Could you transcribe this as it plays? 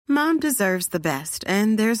Mom deserves the best,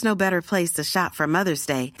 and there's no better place to shop for Mother's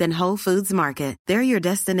Day than Whole Foods Market. They're your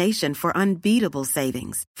destination for unbeatable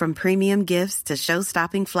savings, from premium gifts to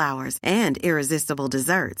show-stopping flowers and irresistible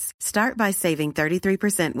desserts. Start by saving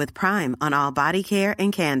 33% with Prime on all body care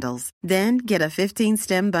and candles. Then get a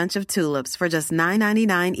 15-stem bunch of tulips for just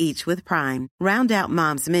 $9.99 each with Prime. Round out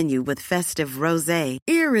Mom's menu with festive rosé,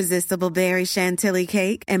 irresistible berry chantilly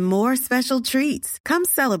cake, and more special treats. Come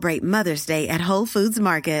celebrate Mother's Day at Whole Foods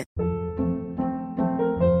Market.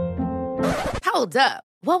 Hold up.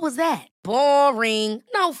 What was that? Boring.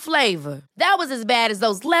 No flavor. That was as bad as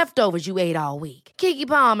those leftovers you ate all week. Keke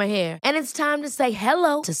Palmer here, and it's time to say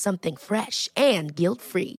hello to something fresh and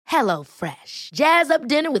guilt-free. Hello Fresh. Jazz up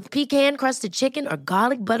dinner with pecan-crusted chicken or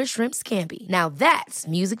garlic butter shrimp scampi. Now that's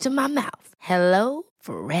music to my mouth. Hello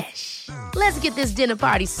Fresh. Let's get this dinner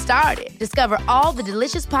party started. Discover all the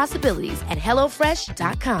delicious possibilities at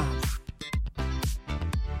hellofresh.com.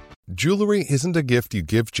 Jewelry isn't a gift you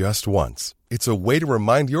give just once. It's a way to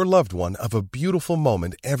remind your loved one of a beautiful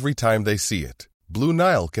moment every time they see it. Blue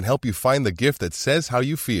Nile can help you find the gift that says how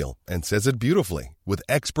you feel and says it beautifully, with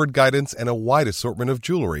expert guidance and a wide assortment of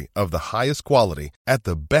jewelry of the highest quality at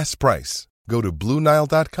the best price. Go to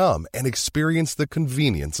BlueNile.com and experience the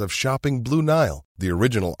convenience of shopping Blue Nile, the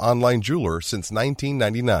original online jeweler since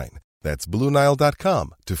 1999. That's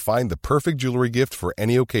BlueNile.com to find the perfect jewelry gift for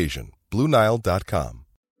any occasion. BlueNile.com.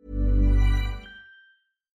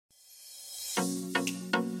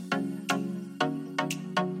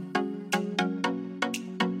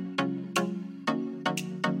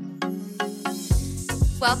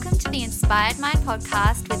 Welcome to the Inspired Mind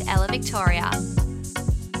podcast with Ella Victoria.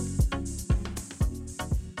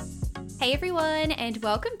 Hey everyone, and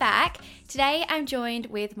welcome back. Today I'm joined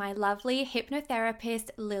with my lovely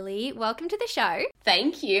hypnotherapist, Lily. Welcome to the show.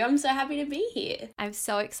 Thank you. I'm so happy to be here. I'm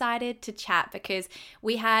so excited to chat because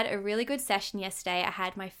we had a really good session yesterday. I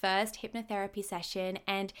had my first hypnotherapy session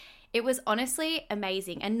and it was honestly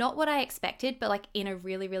amazing and not what I expected, but like in a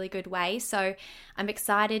really, really good way. So I'm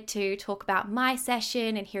excited to talk about my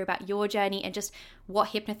session and hear about your journey and just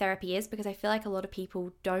what hypnotherapy is, because I feel like a lot of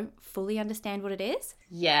people don't fully understand what it is.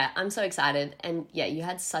 Yeah, I'm so excited. And yeah, you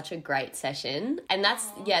had such a great session. And that's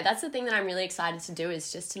the thing that I'm really excited to do,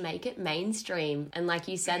 is just to make it mainstream. And like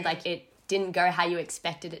you said, like it didn't go how you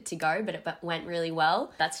expected it to go, but it went really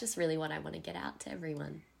well. That's just really what I want to get out to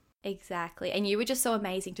everyone. Exactly. And you were just so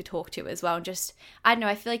amazing to talk to as well. And just, I don't know,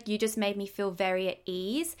 I feel like you just made me feel very at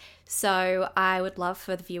ease. So I would love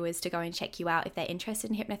for the viewers to go and check you out if they're interested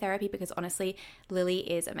in hypnotherapy, because honestly, Lily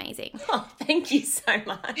is amazing. Oh, thank you so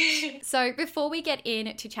much. So before we get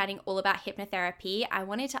into chatting all about hypnotherapy, I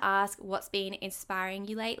wanted to ask what's been inspiring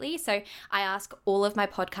you lately. So I ask all of my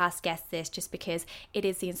podcast guests this just because it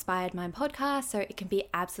is the Inspired Mind podcast, so it can be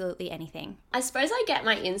absolutely anything. I suppose I get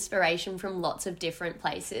my inspiration from lots of different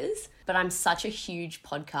places, but I'm such a huge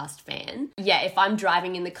podcast fan. Yeah, if I'm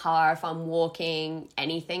driving in the car, if I'm walking,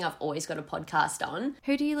 anything, I've always got a podcast on.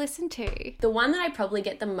 Who do you listen to? The one that I probably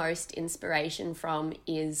get the most inspiration from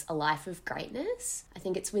is A Life of Greatness. I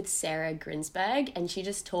think it's with Sarah Grinsberg, and she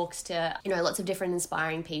just talks to, lots of different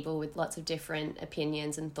inspiring people with lots of different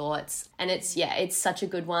opinions and thoughts. And it's such a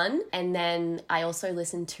good one. And then I also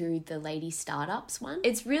listen to the Lady Startups one.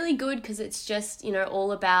 It's really good because it's just,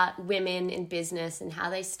 all about women in business and how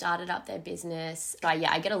they started up their business. So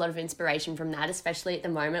I get a lot of inspiration from that, especially at the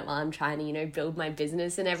moment while I'm trying to, build my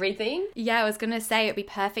business and everything. Yeah, I was going to say it'd be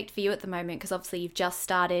perfect for you at the moment because obviously you've just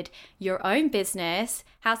started your own business.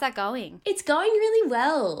 How's that going? It's going really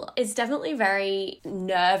well. It's definitely very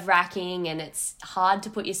nerve-wracking and it's hard to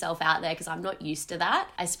put yourself out there because I'm not used to that.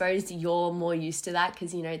 I suppose you're more used to that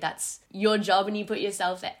because, that's your job and you put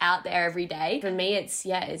yourself out there every day. For me,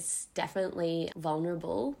 it's definitely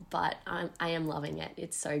vulnerable, but I am loving it.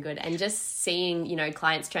 It's so good. And just seeing,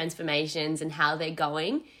 clients' transformations and how they're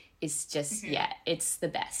going is just, it's the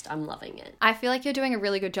best. I'm loving it. I feel like you're doing a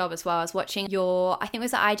really good job as well. I was watching your, I think it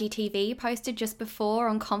was the IGTV you posted just before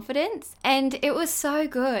on confidence, and it was so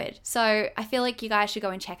good. So I feel like you guys should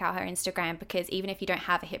go and check out her Instagram, because even if you don't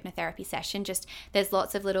have a hypnotherapy session, just there's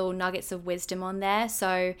lots of little nuggets of wisdom on there.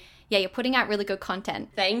 So yeah, you're putting out really good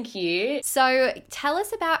content. Thank you. So tell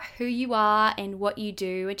us about who you are and what you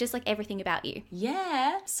do and just like everything about you.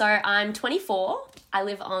 Yeah. So I'm 24. I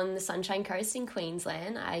live on the Sunshine Coast in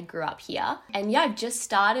Queensland. I grew up here. And I've just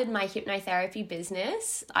started my hypnotherapy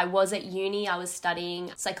business. I was at uni. I was studying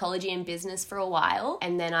psychology and business for a while.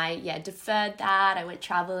 And then I deferred that. I went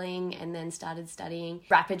traveling and then started studying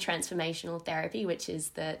rapid transformational therapy, which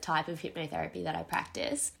is the type of hypnotherapy that I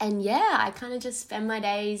practice. And I kind of just spend my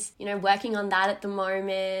days, working on that at the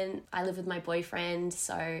moment. I live with my boyfriend,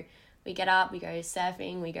 so we get up, we go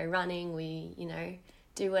surfing, we go running, we, you know,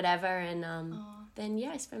 do whatever. And then,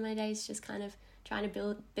 yeah, I spend my days just kind of trying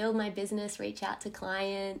to build my business, reach out to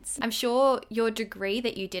clients. I'm sure your degree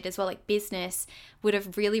that you did as well, like business, would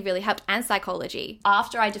have really, really helped, and psychology.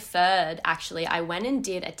 After I deferred, actually, I went and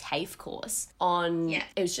did a TAFE course on, it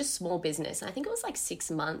was just small business. And I think it was like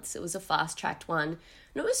 6 months. It was a fast-tracked one. And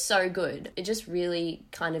it was so good. It just really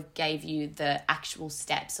kind of gave you the actual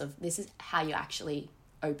steps of this is how you actually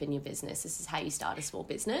open your business. This is how you start a small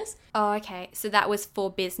business. Oh, okay. So that was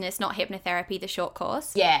for business, not hypnotherapy, the short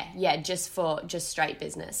course? Yeah, just straight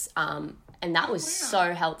business. And that was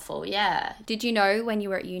so helpful, yeah. Did you know when you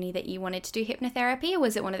were at uni that you wanted to do hypnotherapy, or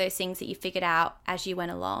was it one of those things that you figured out as you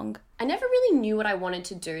went along? I never really knew what I wanted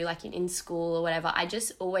to do, like in school or whatever. I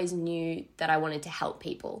just always knew that I wanted to help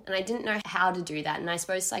people. And I didn't know how to do that. And I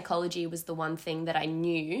suppose psychology was the one thing that I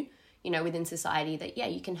knew, you know, within society that, yeah,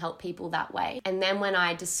 you can help people that way. And then when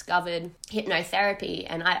I discovered hypnotherapy,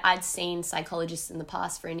 and I'd seen psychologists in the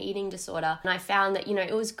past for an eating disorder, and I found that, you know,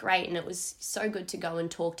 it was great and it was so good to go and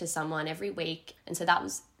talk to someone every week. And so that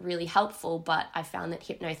was really helpful. But I found that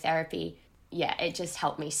hypnotherapy, yeah, it just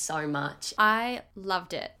helped me so much. I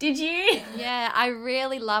loved it. Did you? Yeah, I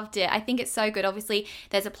really loved it. I think it's so good. Obviously,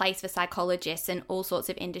 there's a place for psychologists and all sorts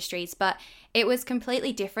of industries, but it was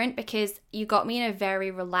completely different because you got me in a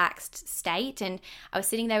very relaxed state, and I was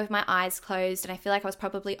sitting there with my eyes closed, and I feel like I was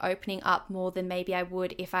probably opening up more than maybe I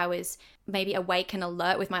would if I was maybe awake and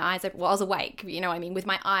alert with my eyes open. Well, I was awake, you know what I mean, with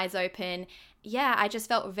my eyes open. Yeah, I just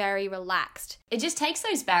felt very relaxed. It just takes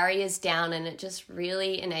those barriers down, and it just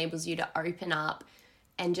really enables you to open up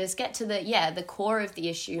and just get to the core of the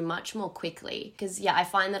issue much more quickly. Because, yeah, I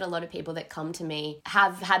find that a lot of people that come to me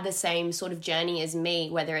have had the same sort of journey as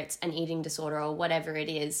me, whether it's an eating disorder or whatever it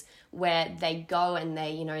is, where they go and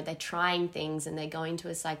they, you know, they're trying things and they're going to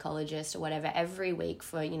a psychologist or whatever every week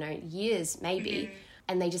for, you know, years maybe.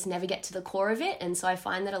 And they just never get to the core of it. And so I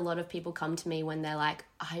find that a lot of people come to me when they're like,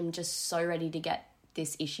 I'm just so ready to get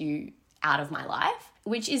this issue out of my life,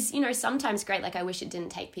 which is, you know, sometimes great. Like, I wish it didn't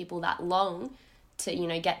take people that long to, you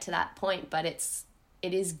know, get to that point, but it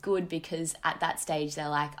is good because at that stage they're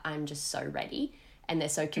like, I'm just so ready. And they're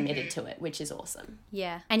so committed to it, which is awesome.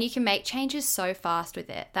 Yeah. And you can make changes so fast with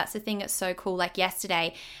it. That's the thing that's so cool. Like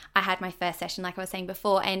yesterday, I had my first session, like I was saying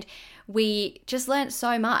before, and we just learned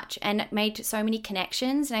so much and made so many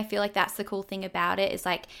connections. And I feel like that's the cool thing about it, is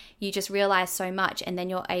like you just realize so much, and then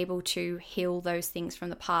you're able to heal those things from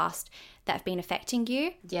the past that have been affecting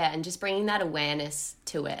you. Yeah, and just bringing that awareness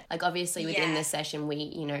to it. Like, obviously within this session, we,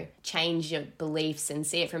 you know, change your beliefs and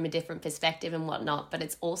see it from a different perspective and whatnot, but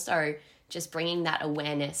it's also just bringing that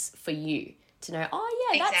awareness for you to know, oh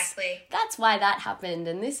yeah, that's why that happened,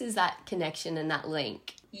 and this is that connection and that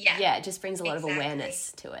link. Yeah, it just brings a lot of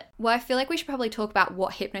awareness to it. Well, I feel like we should probably talk about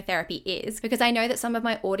what hypnotherapy is, because I know that some of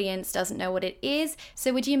my audience doesn't know what it is.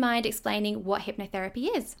 So would you mind explaining what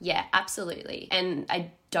hypnotherapy is? Yeah, absolutely. And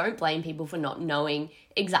I don't blame people for not knowing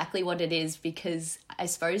exactly what it is, because I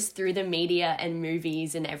suppose through the media and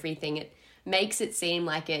movies and everything, it makes it seem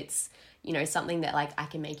like it's, you know, something that like I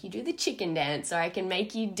can make you do the chicken dance, or I can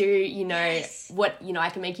make you do, you know, what, you know,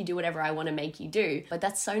 I can make you do whatever I want to make you do. But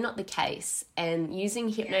that's so not the case. And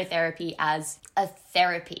using hypnotherapy as a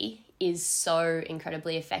therapy is so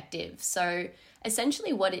incredibly effective. So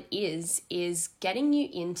essentially what it is getting you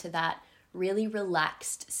into that really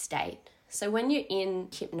relaxed state. So when you're in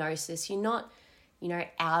hypnosis, you're not, you know,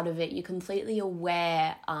 out of it. You're completely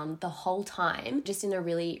aware the whole time, just in a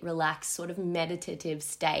really relaxed sort of meditative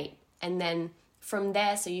state. And then from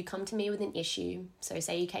there, so you come to me with an issue. So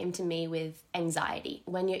say you came to me with anxiety.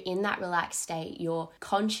 When you're in that relaxed state, your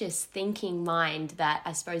conscious thinking mind that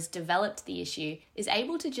I suppose developed the issue is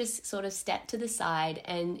able to just sort of step to the side,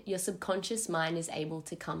 and your subconscious mind is able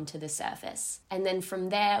to come to the surface. And then from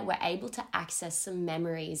there, we're able to access some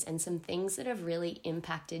memories and some things that have really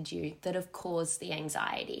impacted you that have caused the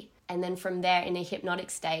anxiety. And then from there, in a hypnotic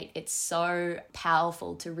state, it's so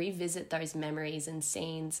powerful to revisit those memories and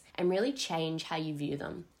scenes and really change how you view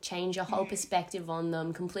them, change your whole perspective on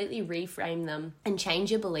them, completely reframe them, and change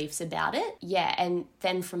your beliefs about it. Yeah, and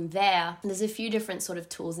then from there, there's a few different sort of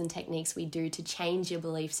tools and techniques we do to change your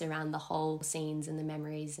beliefs around the whole scenes and the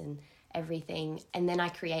memories and everything. And then I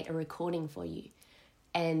create a recording for you.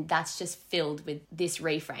 And that's just filled with this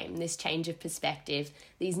reframe, this change of perspective,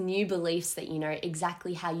 these new beliefs that you know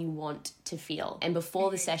exactly how you want to feel. And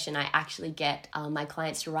before the session, I actually get my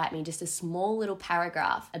clients to write me just a small little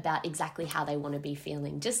paragraph about exactly how they want to be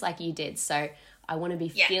feeling, just like you did. So I want to be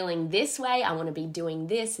feeling this way. I want to be doing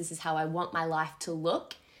this. This is how I want my life to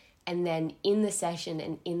look. And then in the session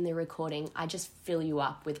and in the recording, I just fill you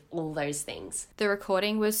up with all those things. The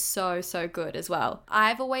recording was so good as well.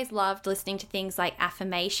 I've always loved listening to things like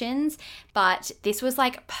affirmations, but this was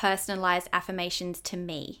like personalized affirmations to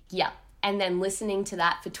me. Yeah. And then listening to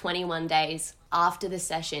that for 21 days after the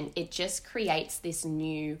session, it just creates this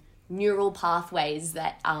new neural pathways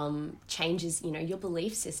that changes, your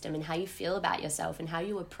belief system and how you feel about yourself and how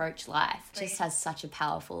you approach life. It just has such a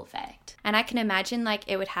powerful effect. And I can imagine like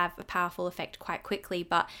it would have a powerful effect quite quickly,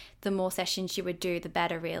 but the more sessions you would do, the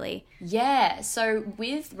better, really. Yeah. So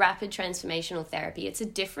with rapid transformational therapy, it's a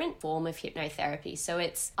different form of hypnotherapy. So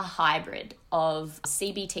it's a hybrid of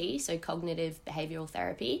CBT, so cognitive behavioral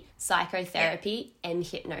therapy, psychotherapy, and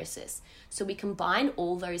hypnosis. So we combine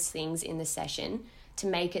all those things in the session to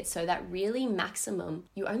make it so that really maximum,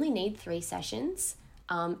 you only need 3 sessions.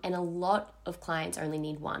 And a lot of clients only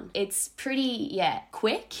need 1. It's pretty,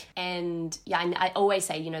 quick. And I always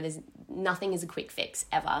say, there's nothing is a quick fix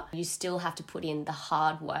ever. You still have to put in the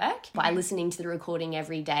hard work by listening to the recording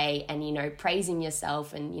every day and, praising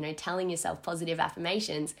yourself and, telling yourself positive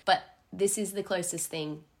affirmations. But this is the closest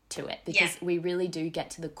thing to it because we really do get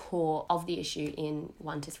to the core of the issue in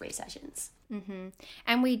 1 to 3 sessions. Mm-hmm.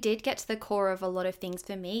 And we did get to the core of a lot of things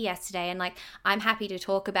for me yesterday. And I'm happy to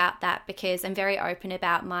talk about that because I'm very open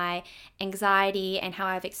about my anxiety and how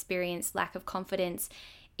I've experienced lack of confidence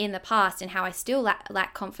in the past and how I still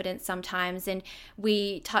lack confidence sometimes. And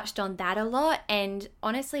we touched on that a lot. And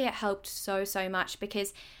honestly, it helped so much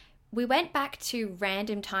because we went back to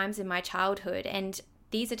random times in my childhood, and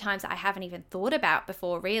these are times that I haven't even thought about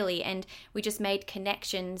before, really. And we just made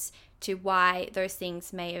connections to why those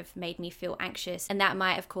things may have made me feel anxious. And that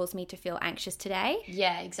might have caused me to feel anxious today.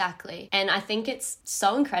 Yeah, exactly. And I think it's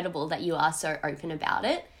so incredible that you are so open about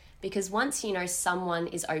it because once, someone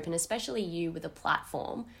is open, especially you with a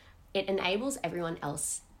platform, it enables everyone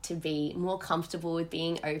else to be more comfortable with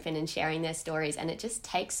being open and sharing their stories. And it just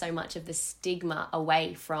takes so much of the stigma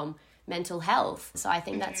away from mental health. So I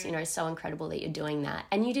think that's, so incredible that you're doing that.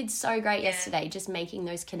 And you did so great yesterday, just making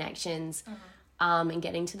those connections and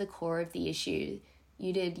getting to the core of the issue.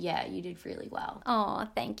 You did really well. Oh,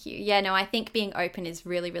 thank you. Yeah, no, I think being open is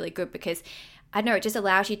really, really good because I don't know, it just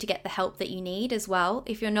allows you to get the help that you need as well.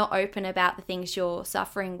 If you're not open about the things you're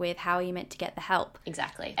suffering with, how are you meant to get the help?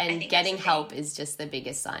 Exactly. And getting help is just the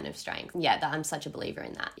biggest sign of strength. Yeah, I'm such a believer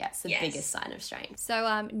in that. Yeah, it's the biggest sign of strength.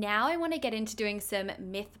 So now I want to get into doing some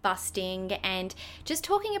myth busting and just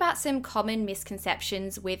talking about some common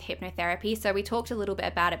misconceptions with hypnotherapy. So we talked a little bit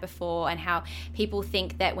about it before and how people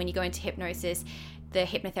think that when you go into hypnosis, the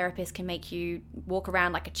hypnotherapist can make you walk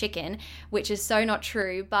around like a chicken, which is so not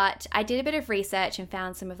true. But I did a bit of research and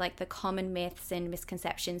found some of the common myths and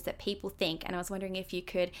misconceptions that people think. And I was wondering if you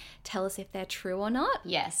could tell us if they're true or not.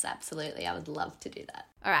 Yes, absolutely. I would love to do that.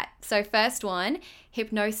 All right. So first one,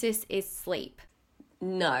 hypnosis is sleep.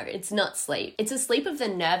 No, it's not sleep. It's a sleep of the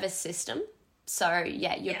nervous system. So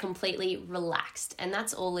you're completely relaxed. And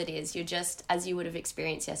that's all it is. You're just, as you would have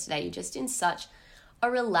experienced yesterday, you're just in such a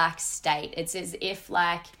relaxed state. It's as if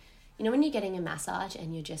when you're getting a massage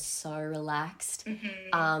and you're just so relaxed,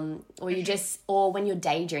 or when you're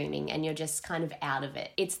daydreaming and you're just kind of out of it.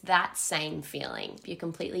 It's that same feeling. You're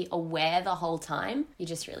completely aware the whole time. You're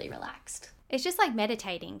just really relaxed. It's just like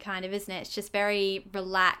meditating kind of, isn't it? It's just very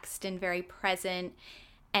relaxed and very present.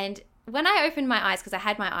 And when I opened my eyes, because I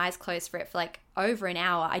had my eyes closed for it for over an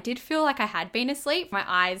hour, I did feel like I had been asleep. My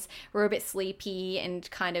eyes were a bit sleepy and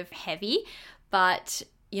kind of heavy, but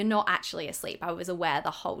you're not actually asleep. I was aware the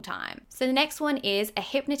whole time. So the next one is a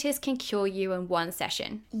hypnotist can cure you in 1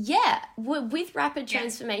 session. Yeah, with rapid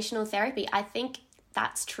transformational therapy, I think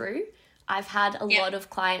that's true. I've had a lot of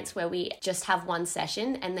clients where we just have 1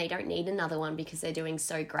 session and they don't need another one because they're doing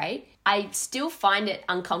so great. I still find it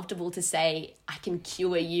uncomfortable to say I can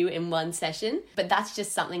cure you in 1 session, but that's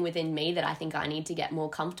just something within me that I think I need to get more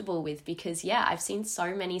comfortable with because I've seen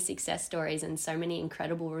so many success stories and so many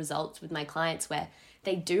incredible results with my clients where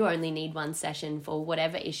they do only need 1 session for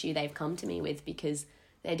whatever issue they've come to me with because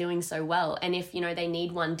they're doing so well. And if, they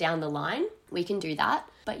need one down the line, we can do that.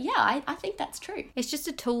 But I think that's true. It's just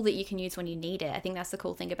a tool that you can use when you need it. I think that's the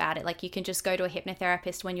cool thing about it. You can just go to a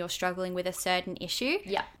hypnotherapist when you're struggling with a certain issue.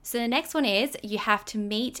 Yeah. So the next one is you have to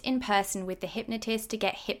meet in person with the hypnotist to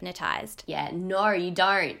get hypnotized. Yeah, no, you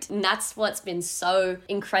don't. And that's what's been so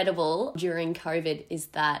incredible during COVID is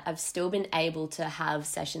that I've still been able to have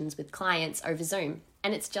sessions with clients over Zoom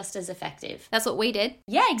and it's just as effective. That's what we did.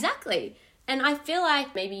 Yeah, exactly. And I feel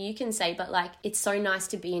like maybe you can say, but like, it's so nice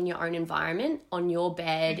to be in your own environment, on your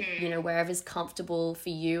bed, you know, wherever's comfortable for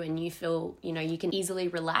you and you feel, you know, you can easily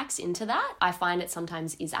relax into that. I find it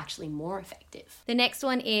sometimes is actually more effective. The next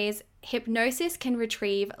one is hypnosis can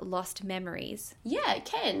retrieve lost memories. Yeah, it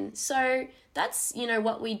can. So that's, you know,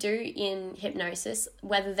 what we do in hypnosis,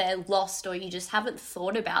 whether they're lost or you just haven't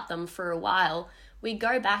thought about them for a while. We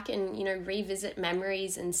go back and, you know, revisit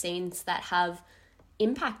memories and scenes that have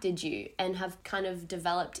impacted you and have kind of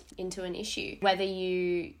developed into an issue. Whether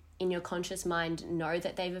you, in your conscious mind, know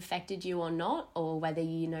that they've affected you or not, or whether,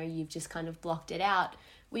 you know, you've just kind of blocked it out,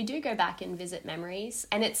 we do go back and visit memories.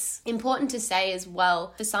 And it's important to say as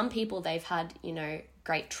well, for some people, they've had, you know,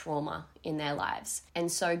 great trauma in their lives.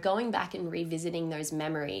 And so going back and revisiting those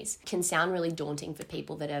memories can sound really daunting for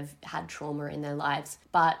people that have had trauma in their lives.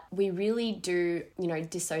 But we really do, you know,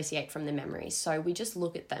 dissociate from the memories. So we just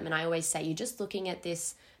look at them. And I always say, you're just looking at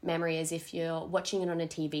this memory as if you're watching it on a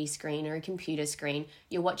TV screen or a computer screen.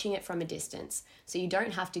 You're watching it from a distance. So you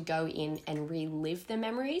don't have to go in and relive the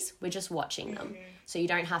memories. We're just watching them. So you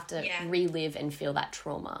don't have to relive and feel that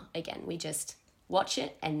trauma again. We just watch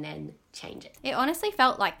it and then change it. It honestly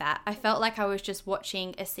felt like that. I felt like I was just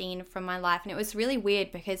watching a scene from my life, and it was really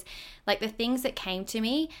weird because like the things that came to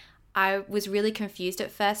me, I was really confused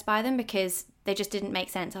at first by them because they just didn't make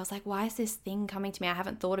sense. I was like, why is this thing coming to me? I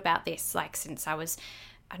haven't thought about this like since I was,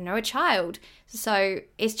 I don't know, a child. So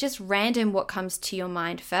it's just random what comes to your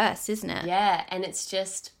mind first, isn't it? Yeah, and it's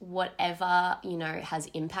just whatever, you know, has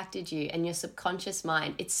impacted you, and your subconscious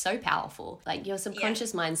mind, it's so powerful. Like your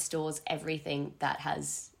subconscious mind stores everything that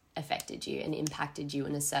has affected you and impacted you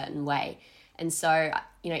in a certain way. And so,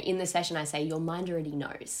 you know, in the session I say your mind already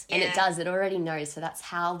knows. And it does, it already knows. So that's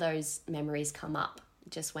how those memories come up.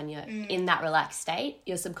 Just when you're in that relaxed state,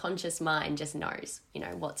 your subconscious mind just knows, you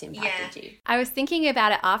know, what's impacted you. I was thinking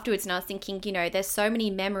about it afterwards, and I was thinking, you know, there's so many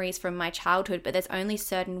memories from my childhood, but there's only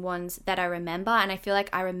certain ones that I remember, and I feel like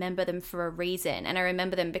I remember them for a reason, and I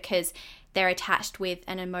remember them because they're attached with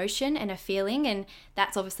an emotion and a feeling, and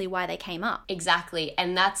that's obviously why they came up. Exactly.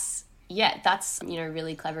 And that's, you know,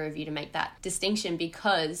 really clever of you to make that distinction,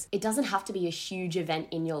 because it doesn't have to be a huge event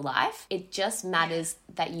in your life. It just matters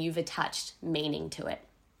that you've attached meaning to it.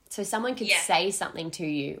 So someone could say something to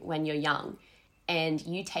you when you're young and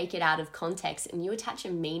you take it out of context and you attach a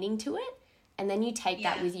meaning to it, and then you take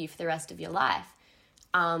that with you for the rest of your life.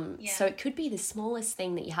 So it could be the smallest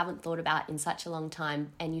thing that you haven't thought about in such a long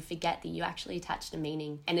time, and you forget that you actually attached a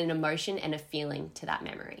meaning and an emotion and a feeling to that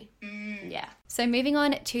memory. Yeah. So moving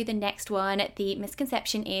on to the next one, the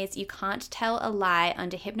misconception is you can't tell a lie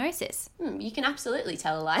under hypnosis. You can absolutely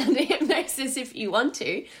tell a lie under hypnosis if you want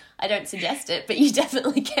to. I don't suggest it, but you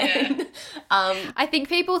definitely can. I think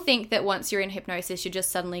people think that once you're in hypnosis, you're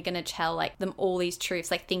just suddenly going to tell like them all these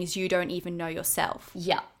truths, like things you don't even know yourself.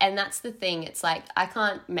 Yeah, and that's the thing. It's like, I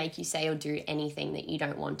can't make you say or do anything that you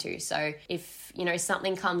don't want to. So if, you know,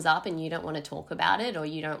 something comes up and you don't want to talk about it, or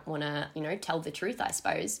you don't want to, you know, tell the truth, I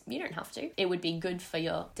suppose, you don't have to. It would be good for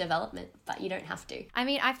your development, but you don't have to. I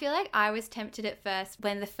mean, I feel like I was tempted at first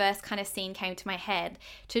when the first kind of scene came to my head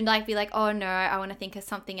to like be like, oh no, I want to think of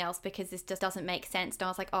something else because this just doesn't make sense. And I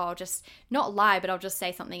was like, oh, I'll just not lie, but I'll just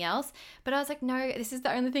say something else. But I was like, no, this is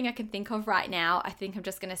the only thing I can think of right now. I think I'm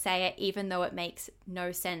just going to say it, even though it makes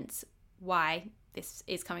no sense why this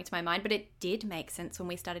is coming to my mind, but it did make sense when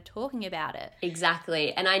we started talking about it.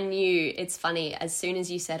 Exactly. And I knew, it's funny, as soon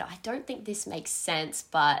as you said, I don't think this makes sense,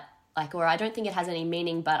 but like, or I don't think it has any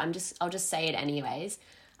meaning, but I'll just say it anyways.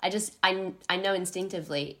 I know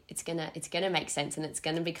instinctively it's gonna make sense, and it's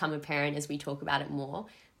gonna become apparent as we talk about it more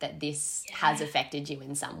that this has affected you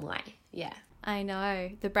in some way. Yeah. I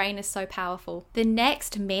know. The brain is so powerful. The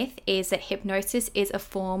next myth is that hypnosis is a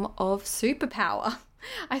form of superpower.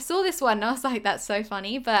 I saw this one and I was like, that's so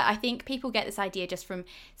funny. But I think people get this idea just from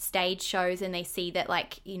stage shows, and they see that,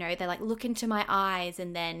 like, you know, they're like, look into my eyes,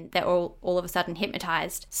 and then they're all of a sudden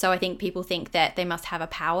hypnotized. So I think people think that they must have a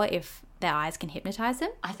power if their eyes can hypnotize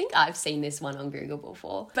them. I think I've seen this one on Google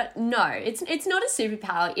before. But no, it's not a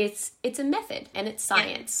superpower. It's a method, and it's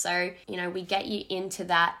science. So, you know, we get you into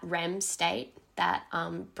that REM state, that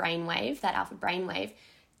brainwave, that alpha brainwave,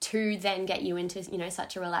 to then get you into, you know,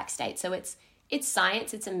 such a relaxed state. So it's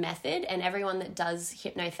science, it's a method, and everyone that does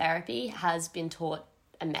hypnotherapy has been taught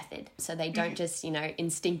a method. So they don't just,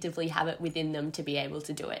 instinctively have it within them to be able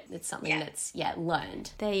to do it. It's something that's,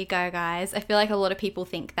 learned. There you go, guys. I feel like a lot of people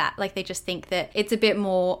think that. Like, they just think that it's a bit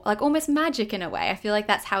more, like, almost magic in a way. I feel like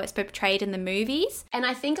that's how it's portrayed in the movies. And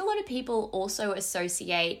I think a lot of people also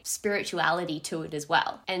associate spirituality to it as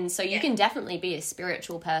well. And so you can definitely be a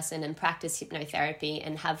spiritual person and practice hypnotherapy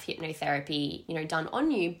and have hypnotherapy, done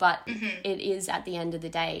on you, but it is, at the end of the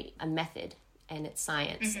day, a method. And it's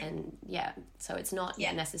science, and so it's not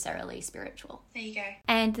necessarily spiritual. There you go.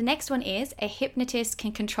 And the next one is, a hypnotist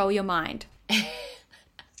can control your mind. It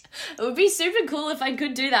would be super cool if I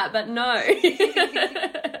could do that, but no.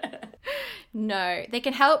 No, they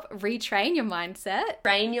can help retrain your mindset.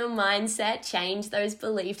 Train your mindset, change those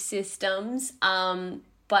belief systems.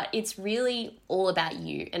 But it's really all about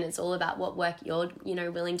you, and it's all about what work you're,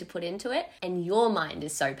 willing to put into it. And your mind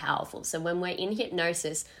is so powerful. So when we're in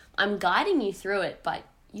hypnosis, I'm guiding you through it, but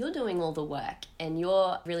you're doing all the work, and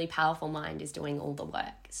your really powerful mind is doing all the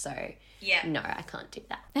work. So no, I can't do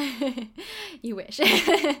that. You wish.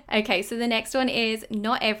 Okay, so the next one is,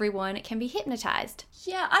 not everyone can be hypnotized.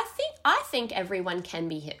 Yeah, I think everyone can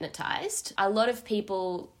be hypnotized. A lot of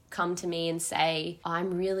people come to me and say,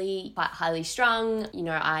 I'm really quite highly strung,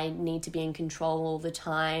 I need to be in control all the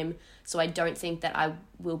time, so I don't think that I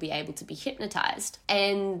will be able to be hypnotized.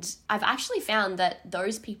 And I've actually found that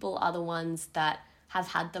those people are the ones that have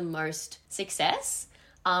had the most success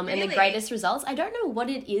and the greatest results. I don't know what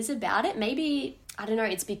it is about it. Maybe, I don't know,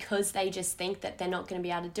 it's because they just think that they're not going to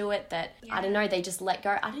be able to do it, that, I don't know, they just let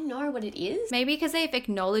go. I don't know what it is. Maybe because they've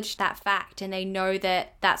acknowledged that fact and they know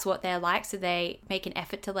that that's what they're like, so they make an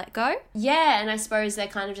effort to let go. Yeah, and I suppose they're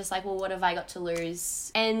kind of just like, well, what have I got to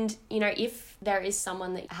lose? And, if there is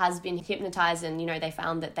someone that has been hypnotized and, they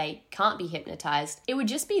found that they can't be hypnotized, it would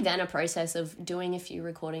just be then a process of doing a few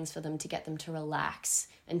recordings for them to get them to relax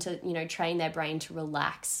and to, train their brain to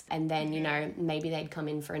relax. And then, maybe they'd come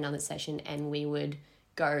in for another session and we would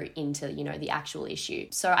go into, the actual issue.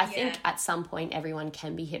 So I think at some point everyone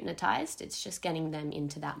can be hypnotized. It's just getting them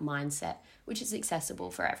into that mindset, which is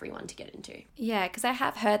accessible for everyone to get into. Yeah, because I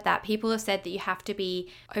have heard that people have said that you have to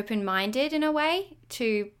be open-minded in a way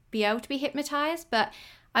to be able to be hypnotized, but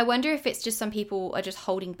I wonder if it's just some people are just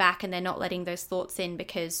holding back and they're not letting those thoughts in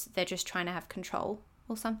because they're just trying to have control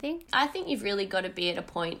or something. I think you've really got to be at a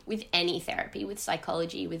point with any therapy, with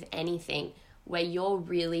psychology, with anything, where you're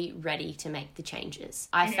really ready to make the changes.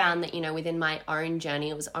 I found that, within my own journey,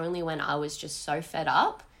 it was only when I was just so fed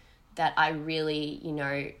up that I really,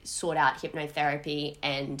 sought out hypnotherapy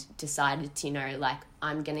and decided to,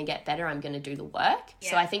 I'm going to get better, I'm going to do the work.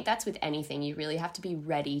 Yeah. So I think that's with anything. You really have to be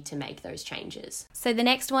ready to make those changes. So the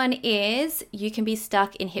next one is, you can be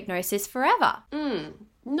stuck in hypnosis forever.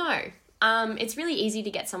 No. It's really easy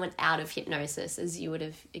to get someone out of hypnosis, as you would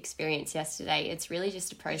have experienced yesterday. It's really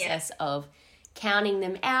just a process of counting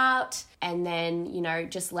them out and then,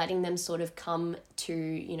 just letting them sort of come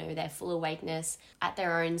to, their full awakeness at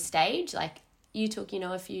their own stage. Like you took,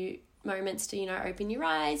 a few moments to, open your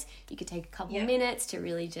eyes. You could take a couple of minutes to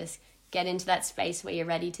really just get into that space where you're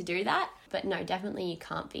ready to do that. But no, definitely you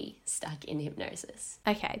can't be stuck in hypnosis.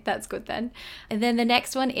 Okay, that's good then. And then the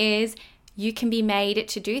next one is, you can be made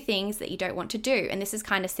to do things that you don't want to do. And this is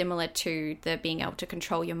kind of similar to the being able to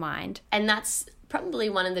control your mind. And that's probably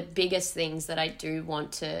one of the biggest things that I do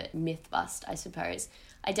want to myth bust, I suppose.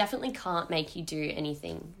 I definitely can't make you do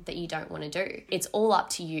anything that you don't want to do. It's all up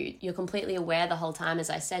to you. You're completely aware the whole time, as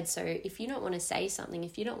I said. So if you don't want to say something,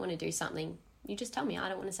 if you don't want to do something, you just tell me, I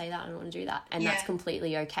don't want to say that, I don't want to do that. And that's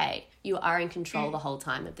completely okay. You are in control the whole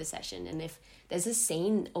time of the session. And if there's a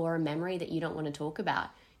scene or a memory that you don't want to talk about,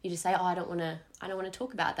 you just say, I don't want to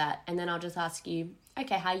talk about that. And then I'll just ask you,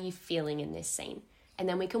 okay, how are you feeling in this scene? And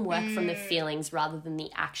then we can work from the feelings rather than the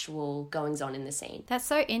actual goings on in the scene. That's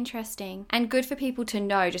so interesting and good for people to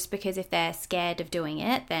know, just because if they're scared of doing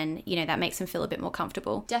it, then, that makes them feel a bit more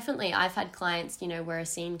comfortable. Definitely. I've had clients, where a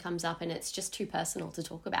scene comes up and it's just too personal to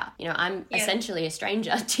talk about. I'm essentially a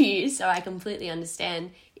stranger to you, so I completely understand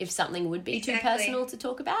if something would be too personal to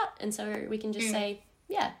talk about. And so we can just say,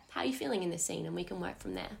 how are you feeling in this scene? And we can work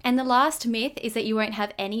from there. And the last myth is that you won't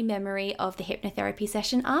have any memory of the hypnotherapy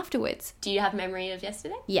session afterwards. Do you have memory of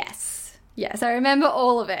yesterday? Yes, I remember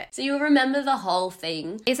all of it. So you'll remember the whole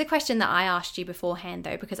thing. It's a question that I asked you beforehand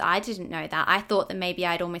though, because I didn't know that. I thought that maybe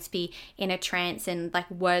I'd almost be in a trance and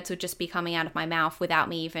words would just be coming out of my mouth without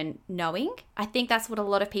me even knowing. I think that's what a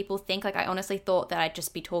lot of people think. I honestly thought that I'd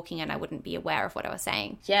just be talking and I wouldn't be aware of what I was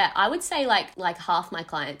saying. Yeah, I would say like half my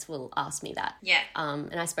clients will ask me that. Yeah.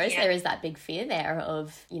 And I suppose there is that big fear there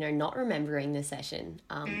of, not remembering the session.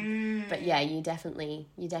 But yeah, you definitely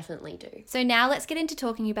do. So now let's get into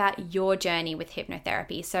talking about your journey with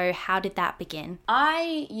hypnotherapy. So how did that begin?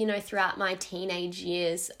 I, throughout my teenage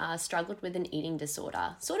years, struggled with an eating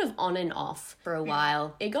disorder, sort of on and off for a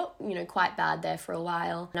while. It got, quite bad there for a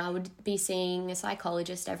while. And I would be seeing a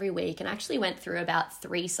psychologist every week, and actually went through about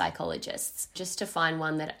 3 psychologists just to find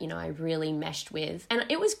one that, I really meshed with. And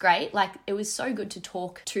it was great. Like, it was so good to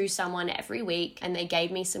talk to someone every week, and they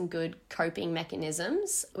gave me some good coping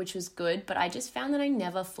mechanisms, which was good, but I just found that I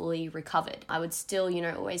never fully recovered. I would still,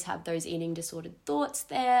 always have those eating disordered thoughts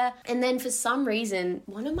there. And then for some reason,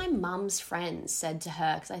 one of my mum's friends said to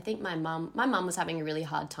her, because I think my mum was having a really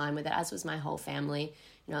hard time with it, as was my whole family.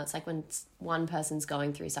 It's like when one person's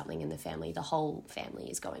going through something in the family, the whole family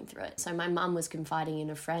is going through it. So my mum was confiding in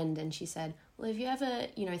a friend, and she said, well, have you ever,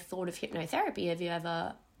 thought of hypnotherapy? Have you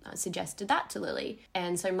ever suggested that to Lily?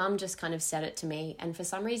 And so mum just kind of said it to me, and for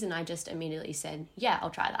some reason I just immediately said, yeah, I'll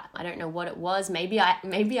try that. I don't know what it was. Maybe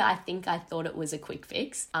I think I thought it was a quick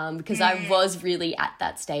fix, because I was really at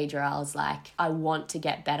that stage where I was like, I want to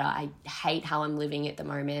get better. I hate how I'm living at the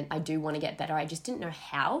moment. I do want to get better. I just didn't know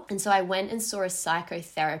how. And so I went and saw a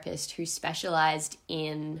psychotherapist who specialized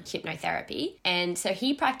in hypnotherapy, and so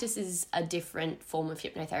he practices a different form of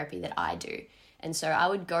hypnotherapy that I do. And so I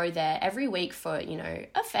would go there every week for,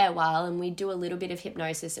 a fair while, and we'd do a little bit of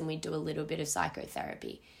hypnosis and we'd do a little bit of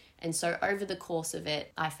psychotherapy. And so over the course of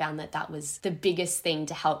it, I found that was the biggest thing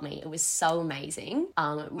to help me. It was so amazing.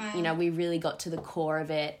 Wow. We really got to the core of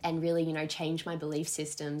it and really, changed my belief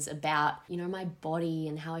systems about, my body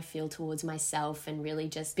and how I feel towards myself, and really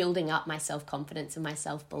just building up my self-confidence and my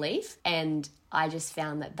self-belief. And I just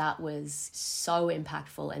found that was so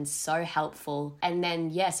impactful and so helpful. And then,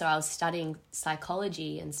 so I was studying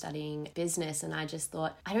psychology and studying business, and I just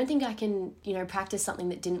thought, I don't think I can, practice something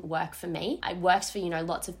that didn't work for me. It works for,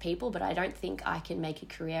 lots of people, but I don't think I can make a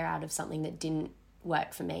career out of something that didn't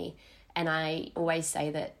work for me. And I always say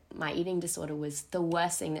that my eating disorder was the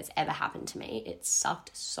worst thing that's ever happened to me. It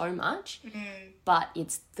sucked so much, but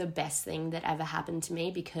it's the best thing that ever happened to me,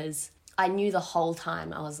 because I knew the whole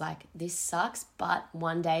time, I was like, this sucks, but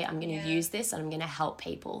one day I'm going to use this and I'm going to help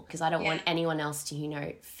people, because I don't want anyone else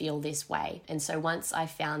to, feel this way. And so once I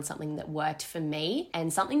found something that worked for me,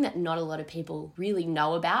 and something that not a lot of people really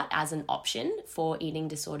know about as an option for eating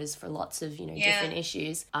disorders, for lots of, different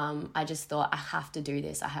issues, I just thought, I have to do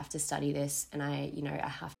this. I have to study this. And I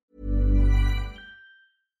have.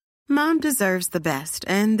 Mom deserves the best,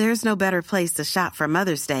 and there's no better place to shop for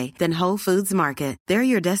Mother's Day than Whole Foods Market. They're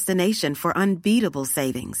your destination for unbeatable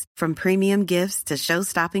savings, from premium gifts to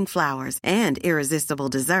show-stopping flowers and irresistible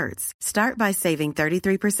desserts. Start by saving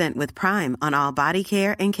 33% with Prime on all body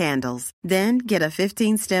care and candles. Then get a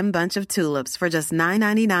 15-stem bunch of tulips for just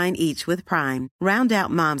 $9.99 each with Prime. Round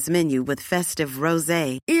out Mom's menu with festive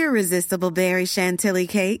rosé, irresistible berry chantilly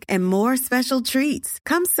cake, and more special treats.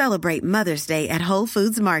 Come celebrate Mother's Day at Whole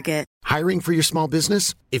Foods Market. Hiring for your small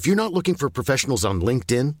business? If you're not looking for professionals on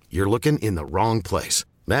LinkedIn, you're looking in the wrong place.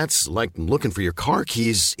 That's like looking for your car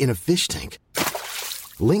keys in a fish tank.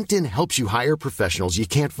 LinkedIn helps you hire professionals you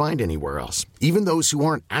can't find anywhere else, even those who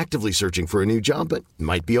aren't actively searching for a new job but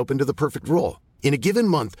might be open to the perfect role. In a given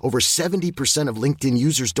month, over 70% of LinkedIn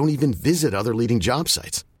users don't even visit other leading job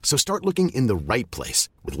sites. So start looking in the right place.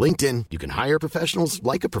 With LinkedIn, you can hire professionals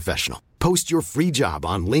like a professional. Post your free job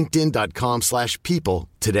on linkedin.com/people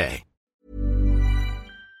today.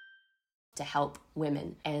 To help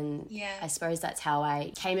women. And I suppose that's how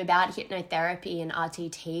I came about hypnotherapy and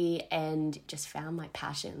RTT, and just found my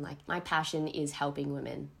passion. Like, my passion is helping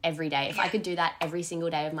women every day. If I could do that every single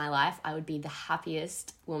day of my life, I would be the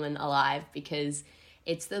happiest woman alive, because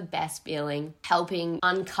it's the best feeling, helping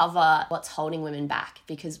uncover what's holding women back,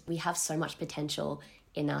 because we have so much potential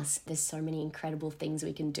in us. There's so many incredible things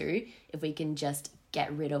we can do if we can just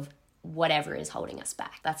get rid of whatever is holding us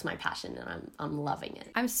back. That's my passion, and I'm loving it.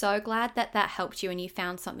 I'm so glad that helped you and you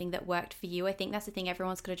found something that worked for you. I think that's the thing,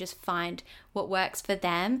 everyone's got to just find what works for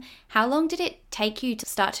them. How long did it take you to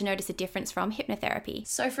start to notice a difference from hypnotherapy?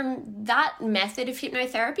 So from that method of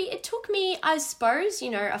hypnotherapy, it took me, I suppose,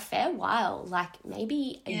 a fair while, like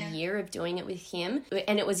maybe a year of doing it with him.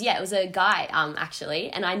 And it was a guy, actually.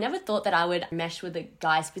 And I never thought that I would mesh with a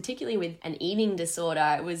guy, particularly with an eating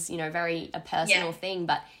disorder. It was, very a personal thing,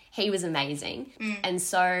 but he was amazing. And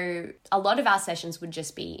so a lot of our sessions would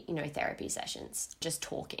just be, therapy sessions, just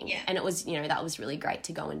talking. And it was, that was really great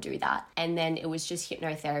to go and do that. And then it was just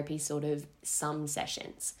hypnotherapy, sort of some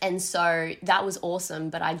sessions. And so that was awesome.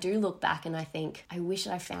 But I do look back and I think, I wish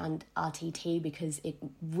I found RTT, because it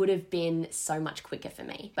would have been so much quicker for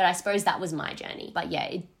me. But I suppose that was my journey. But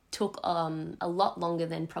it took a lot longer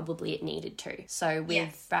than probably it needed to. So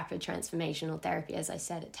with rapid transformational therapy, as I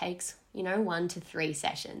said, it takes 1 to 3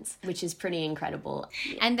 sessions, which is pretty incredible.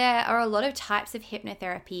 And there are a lot of types of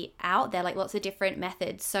hypnotherapy out there, like lots of different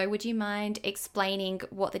methods. So would you mind explaining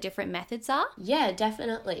what the different methods are? Yeah,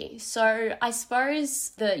 definitely. So I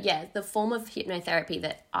suppose the form of hypnotherapy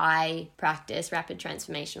that I practice, rapid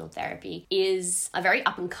transformational therapy, is a very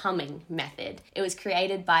up and coming method. It was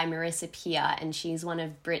created by Marissa Peer, and she's one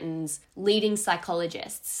of Britain's leading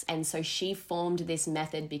psychologists. And so she formed this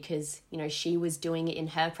method because, she was doing it in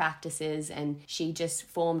her practices, and she just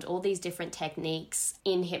formed all these different techniques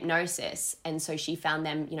in hypnosis. And so she found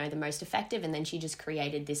them, the most effective. And then she just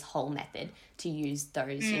created this whole method to use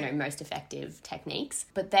those, most effective techniques.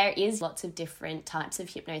 But there is lots of different types of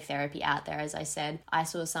hypnotherapy out there. As I said, I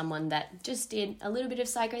saw someone that just did a little bit of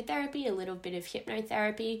psychotherapy, a little bit of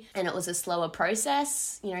hypnotherapy, and it was a slower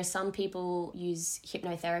process. Some people use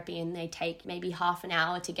hypnotherapy and they take maybe half an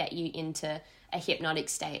hour to get you into a hypnotic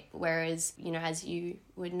state, whereas, as you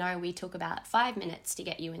would know, we took about 5 minutes to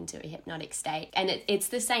get you into a hypnotic state. And it's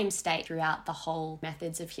the same state throughout the whole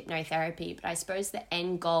methods of hypnotherapy, but I suppose the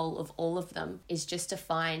end goal of all of them is just to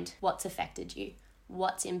find what's affected you,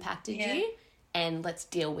 what's impacted you, and let's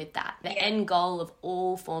deal with that. The end goal of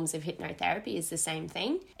all forms of hypnotherapy is the same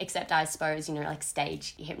thing, except I suppose, like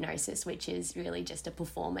stage hypnosis, which is really just a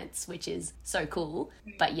performance, which is so cool.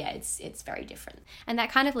 But yeah, it's very different. And that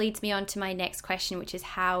kind of leads me on to my next question, which is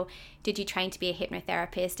how did you train to be a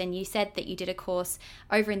hypnotherapist? And you said that you did a course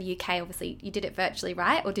over in the UK. Obviously, you did it virtually,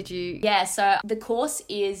 right? Or did you? Yeah, so the course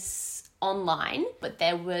is online, but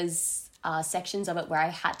there was sections of it where I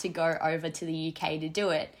had to go over to the UK to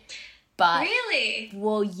do it. But, really?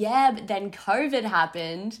 Well, yeah, but then COVID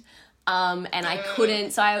happened and I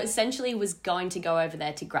couldn't. So I essentially was going to go over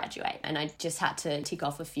there to graduate, and I just had to tick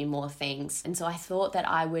off a few more things. And so I thought that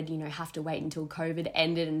I would, have to wait until COVID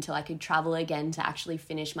ended until I could travel again to actually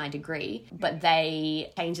finish my degree. But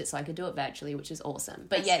they changed it so I could do it virtually, which is awesome.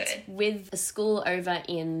 But That's it's with a school over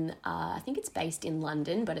in, I think it's based in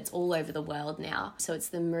London, but it's all over the world now. So it's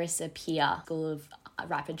the Marissa Peer School of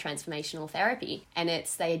Rapid Transformational Therapy, and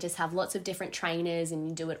they just have lots of different trainers, and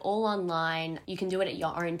you do it all online. You can do it at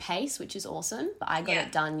your own pace, which is awesome. But I got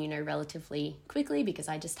it done, relatively quickly because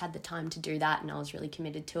I just had the time to do that and I was really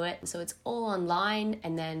committed to it. So it's all online,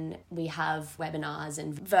 and then we have webinars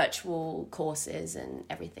and virtual courses and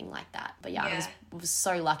everything like that. But I was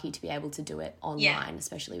so lucky to be able to do it online,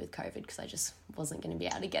 especially with COVID, because I just wasn't going to be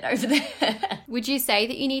able to get over there. Would you say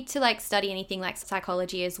that you need to study anything like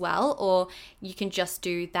psychology as well, or you can just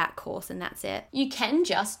do that course and that's it? You can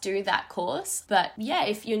just do that course, but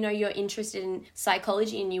if you're interested in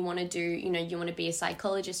psychology and you want to do, you want to be a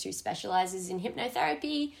psychologist who specializes in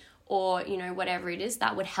hypnotherapy or, whatever it is,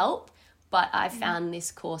 that would help. But I found this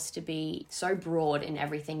course to be so broad in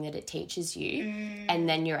everything that it teaches you, and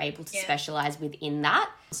then you're able to specialize within that.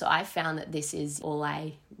 So I found that this is all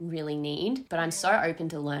I really need, but I'm so open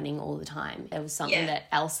to learning all the time. There was something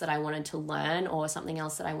else that I wanted to learn or something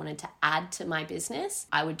else that I wanted to add to my business,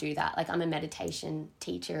 I would do that. Like, I'm a meditation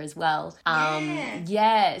teacher as well.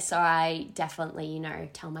 So I definitely,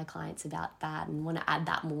 tell my clients about that and want to add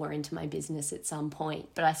that more into my business at some point.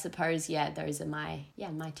 But I suppose, those are my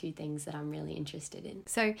two things that I'm really interested in.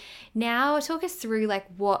 So now talk us through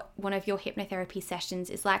what one of your hypnotherapy sessions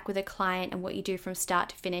is like with a client and what you do from start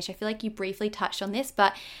to finish. I feel like you briefly touched on this,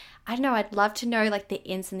 but I don't know, I'd love to know the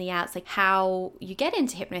ins and the outs, how you get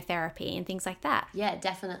into hypnotherapy and things like that. Yeah,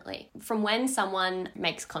 definitely. From when someone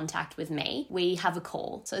makes contact with me, we have a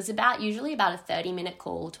call. So it's usually about a 30-minute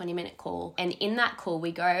call, 20-minute call. And in that call,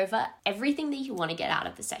 we go over everything that you want to get out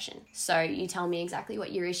of the session. So you tell me exactly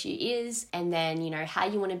what your issue is, and then, how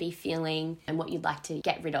you want to be feeling and what you'd like to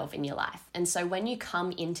get rid of in your life. And so when you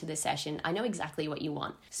come into the session, I know exactly what you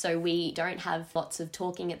want. So we don't have lots of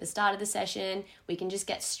talking at the start of the session. We can just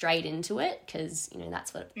get straight into it, because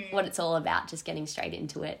that's what it's all about, just getting straight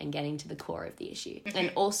into it and getting to the core of the issue.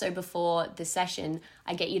 And also before the session,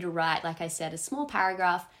 I get you to write, like I said, a small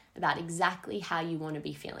paragraph about exactly how you want to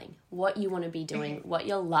be feeling, what you want to be doing, what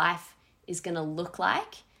your life is going to look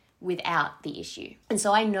like without the issue. And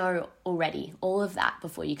so I know already all of that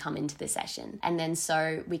before you come into the session. And then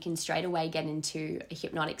so we can straight away get into a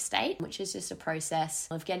hypnotic state, which is just a process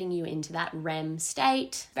of getting you into that REM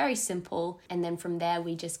state. Very simple. And then from there,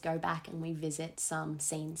 we just go back and we visit some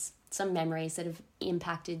scenes, some memories that have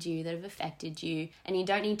impacted you, that have affected you. And you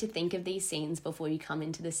don't need to think of these scenes before you come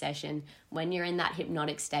into the session. When you're in that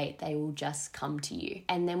hypnotic state, they will just come to you.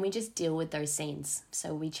 And then we just deal with those scenes.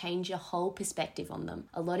 So we change your whole perspective on them.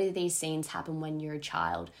 A lot of these scenes happen when you're a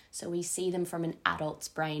child. So we see them from an adult's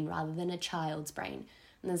brain rather than a child's brain.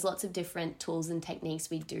 And there's lots of different tools and techniques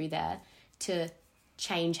we do there to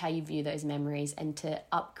change how you view those memories and to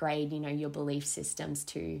upgrade, your belief systems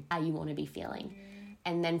to how you want to be feeling.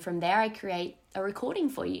 And then from there, I create a recording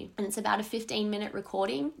for you. And it's about a 15-minute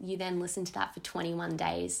recording. You then listen to that for 21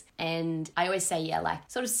 days. And I always say,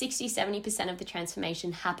 sort of 60-70% of the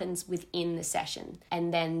transformation happens within the session.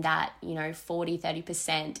 And then that,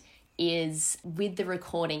 40-30% is with the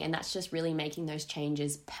recording, and that's just really making those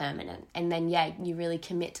changes permanent. And then you really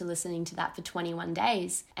commit to listening to that for 21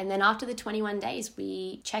 days. And then after the 21 days,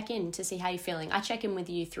 we check in to see how you're feeling. I check in with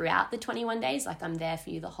you throughout the 21 days, like I'm there for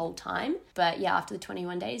you the whole time. But after the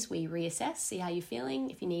 21 days, we reassess, see how you're feeling.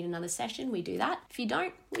 If you need another session, we do that. If you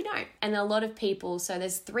don't, we don't. And a lot of people, so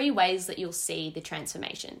there's 3 ways that you'll see the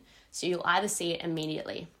transformation. So you'll either see it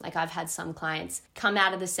immediately. Like I've had some clients come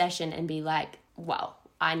out of the session and be like, wow,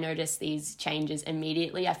 I notice these changes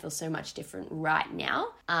immediately. I feel so much different right now.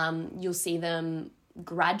 You'll see them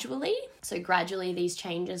gradually. So gradually these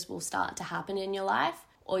changes will start to happen in your life,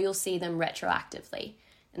 or you'll see them retroactively.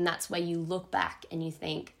 And that's where you look back and you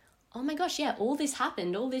think, oh my gosh, all this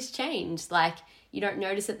happened, all this changed. Like you don't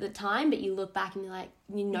notice at the time, but you look back and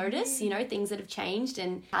you notice, things that have changed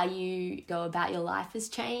and how you go about your life has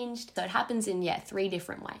changed. So it happens in, 3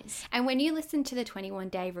 different ways. And when you listen to the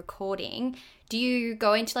 21-day recording, do you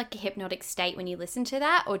go into a hypnotic state when you listen to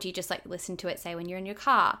that? Or do you just listen to it, say, when you're in your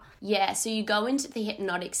car? Yeah, so you go into the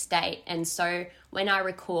hypnotic state. And so when I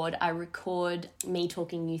record me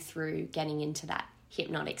talking you through getting into that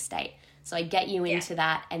hypnotic state. So I get you into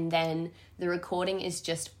that, and then the recording is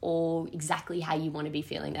just all exactly how you want to be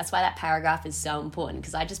feeling. That's why that paragraph is so important,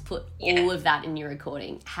 because I just put all of that in your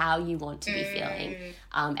recording, how you want to be feeling.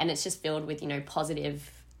 And it's just filled with,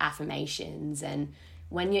 positive affirmations. And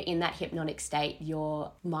when you're in that hypnotic state,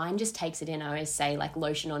 your mind just takes it in. I always say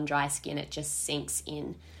lotion on dry skin, it just sinks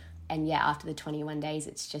in. And after the 21 days,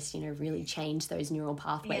 it's just, really changed those neural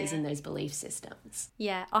pathways and those belief systems.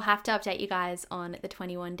 Yeah, I'll have to update you guys on the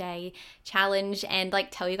 21-day challenge and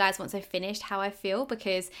tell you guys once I've finished how I feel,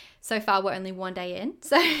 because so far we're only 1 day in.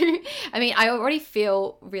 So, I already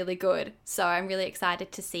feel really good. So I'm really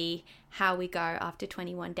excited to see how we go after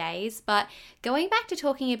 21 days. But going back to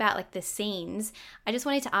talking about the scenes, I just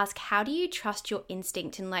wanted to ask, how do you trust your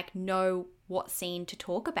instinct and know what scene to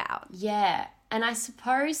talk about? Yeah. And I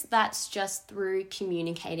suppose that's just through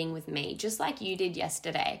communicating with me, just like you did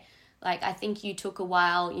yesterday. I think you took a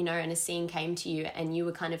while, and a scene came to you and you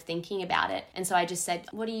were kind of thinking about it. And so I just said,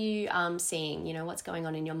 what are you seeing? What's going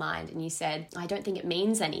on in your mind? And you said, I don't think it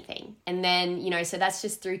means anything. And then, so that's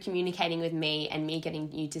just through communicating with me and me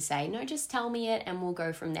getting you to say, no, just tell me it and we'll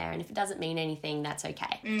go from there. And if it doesn't mean anything, that's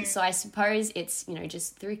okay. So I suppose it's,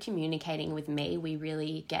 just through communicating with me, we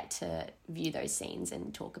really get to view those scenes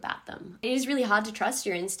and talk about them. It is really hard to trust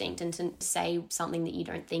your instinct and to say something that you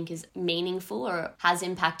don't think is meaningful or has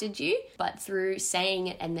impacted you. But through saying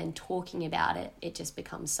it and then talking about it, it just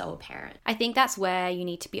becomes so apparent. I think that's where you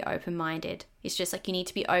need to be open-minded. It's just you need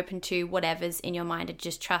to be open to whatever's in your mind and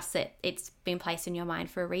just trust that it's been placed in your mind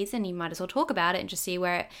for a reason. You might as well talk about it and just see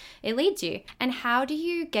where it leads you. And how do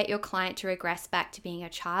you get your client to regress back to being a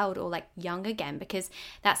child or young again? Because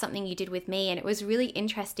that's something you did with me, and it was really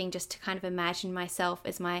interesting just to kind of imagine myself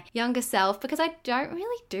as my younger self, because I don't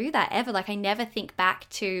really do that ever. I never think back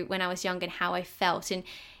to when I was young and how I felt. And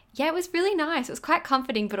it was really nice. It was quite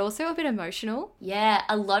comforting, but also a bit emotional. Yeah,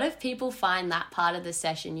 a lot of people find that part of the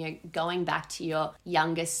session, you're going back to your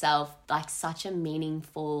younger self, such a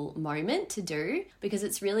meaningful moment to do, because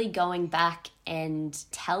it's really going back and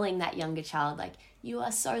telling that younger child, you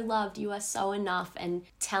are so loved, you are so enough, and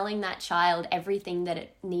telling that child everything that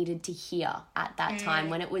it needed to hear at that time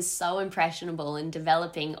when it was so impressionable and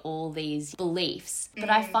developing all these beliefs. But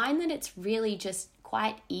I find that it's really just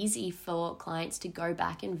quite easy for clients to go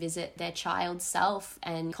back and visit their child self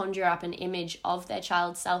and conjure up an image of their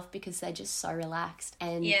child self, because they're just so relaxed.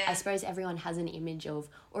 And I suppose everyone has an image of,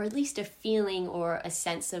 or at least a feeling or a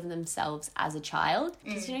sense of themselves as a child,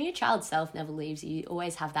 because your child self never leaves you. You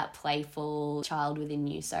always have that playful child within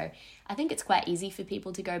you. So I think it's quite easy for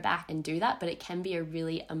people to go back and do that, but it can be a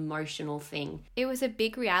really emotional thing. It was a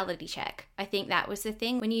big reality check. I think that was the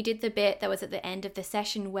thing. When you did the bit that was at the end of the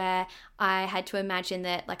session where I had to imagine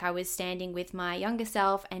that I was standing with my younger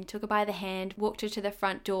self and took her by the hand, walked her to the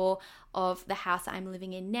front door of the house that I'm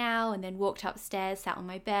living in now, and then walked upstairs, sat on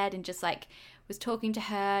my bed and just was talking to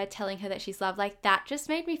her, telling her that she's loved. That just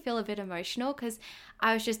made me feel a bit emotional, because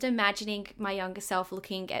I was just imagining my younger self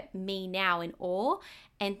looking at me now in awe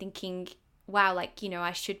and thinking, wow,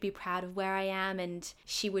 I should be proud of where I am, and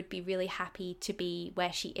she would be really happy to be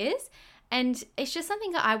where she is. And it's just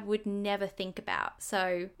something that I would never think about.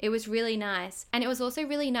 So it was really nice. And it was also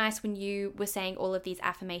really nice when you were saying all of these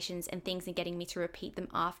affirmations and things and getting me to repeat them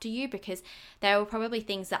after you, because they were probably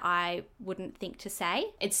things that I wouldn't think to say.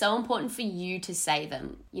 It's so important for you to say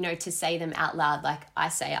them, to say them out loud. Like I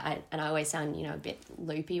say, and I always sound, a bit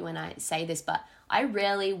loopy when I say this, but I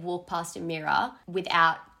rarely walk past a mirror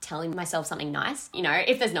without telling myself something nice,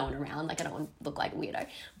 if there's no one around, like I don't want to look like a weirdo,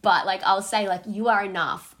 but like I'll say like, you are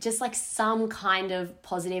enough, just like some kind of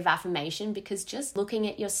positive affirmation, because just looking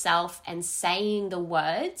at yourself and saying the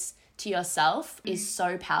words to yourself is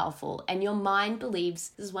so powerful. And your mind believes,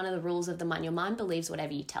 this is one of the rules of the mind, your mind believes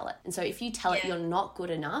whatever you tell it. And so if you tell it you're not good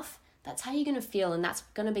enough, that's how you're going to feel, and that's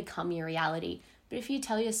going to become your reality. But if you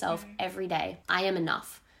tell yourself every day, I am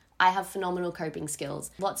enough, I have phenomenal coping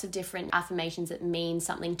skills, lots of different affirmations that mean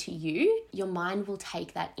something to you, your mind will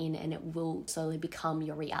take that in and it will slowly become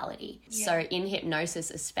your reality. Yeah. So in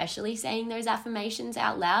hypnosis, especially saying those affirmations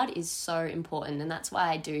out loud is so important. And that's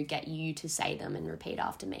why I do get you to say them and repeat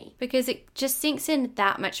after me. Because it just sinks in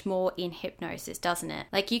that much more in hypnosis, doesn't it?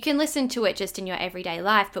 Like you can listen to it just in your everyday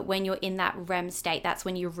life, but when you're in that REM state, that's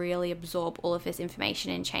when you really absorb all of this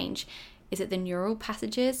information and change. Is it the neural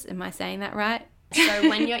passages? Am I saying that right? So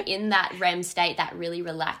when you're in that REM state, that really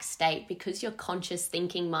relaxed state, because your conscious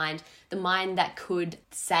thinking mind, the mind that could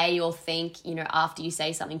say or think, after you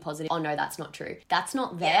say something positive, oh no, that's not true, that's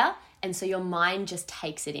not there. Yeah. And so your mind just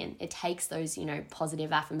takes it in. It takes those,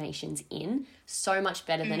 positive affirmations in so much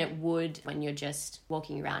better than it would when you're just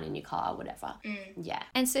walking around in your car or whatever. Yeah.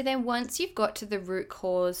 And so then once you've got to the root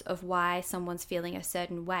cause of why someone's feeling a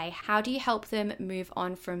certain way, how do you help them move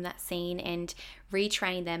on from that scene and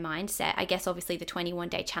retrain their mindset? I guess obviously the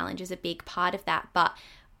 21-day challenge is a big part of that, but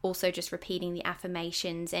also just repeating the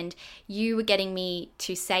affirmations. And you were getting me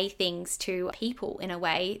to say things to people in a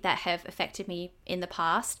way that have affected me in the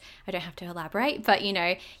past. I don't have to elaborate, but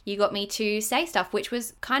you got me to say stuff, which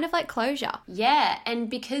was kind of like closure. Yeah. And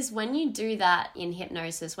because when you do that in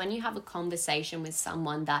hypnosis, when you have a conversation with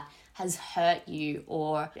someone that has hurt you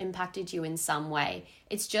or impacted you in some way,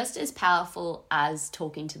 it's just as powerful as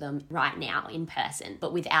talking to them right now in person,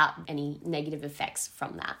 but without any negative effects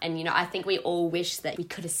from that. And, I think we all wish that we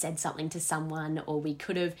could have said something to someone, or we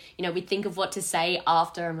could have, we think of what to say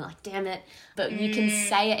after and we're like, damn it. But you can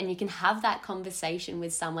say it and you can have that conversation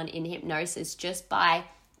with someone in hypnosis just by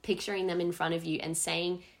picturing them in front of you and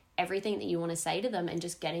saying everything that you want to say to them and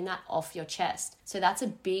just getting that off your chest. So that's a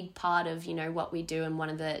big part of, what we do, and one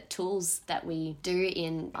of the tools that we do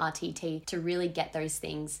in RTT to really get those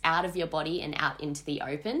things out of your body and out into the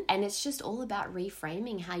open. And it's just all about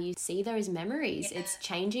reframing how you see those memories. Yeah. It's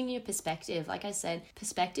changing your perspective. Like I said,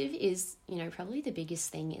 perspective is, probably the biggest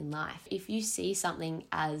thing in life. If you see something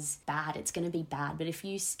as bad, it's going to be bad. But if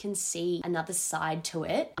you can see another side to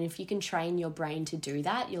it, and if you can train your brain to do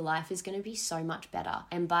that, your life is going to be so much better.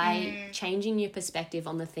 And by changing your perspective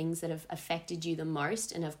on the things that have affected you the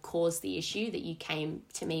most and have caused the issue that you came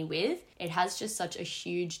to me with, it has just such a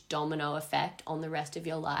huge domino effect on the rest of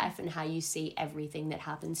your life and how you see everything that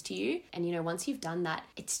happens to you. And, once you've done that,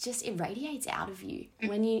 it radiates out of you.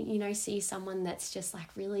 When you see someone that's just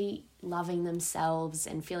like really loving themselves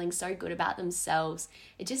and feeling so good about themselves,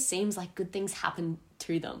 it just seems like good things happen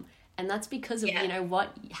to them. And that's because of,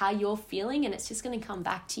 how you're feeling, and it's just going to come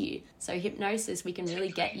back to you. So hypnosis, we can really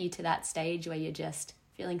get you to that stage where you're just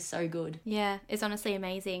feeling so good. Yeah, it's honestly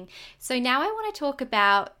amazing. So now I want to talk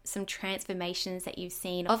about some transformations that you've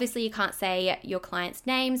seen. Obviously, you can't say your clients'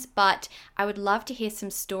 names, but I would love to hear some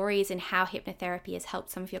stories and how hypnotherapy has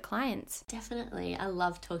helped some of your clients. Definitely. I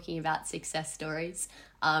love talking about success stories.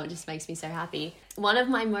 It just makes me so happy. One of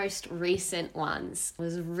my most recent ones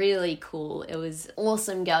was really cool. It was an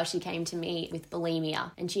awesome girl. She came to me with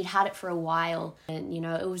bulimia, and she'd had it for a while, and,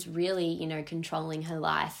 it was really, controlling her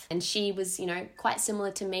life. And she was, quite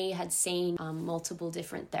similar to me, had seen multiple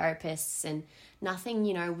different therapists, and nothing,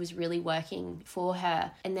 was really working for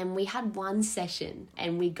her. And then we had one session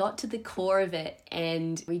and we got to the core of it,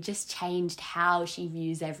 and we just changed how she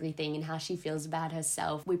views everything and how she feels about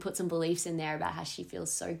herself. We put some beliefs in there about how she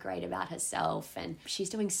feels so great about herself, and she's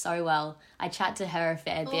doing so well. I chat to her a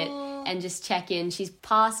fair bit and just check in. She's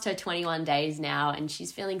past her 21 days now and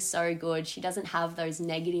she's feeling so good. She doesn't have those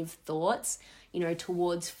negative thoughts,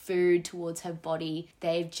 towards food, towards her body,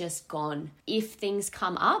 they've just gone. If things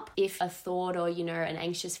come up, if a thought or, an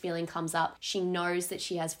anxious feeling comes up, she knows that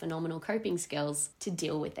she has phenomenal coping skills to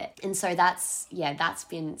deal with it. And so that's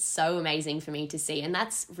been so amazing for me to see. And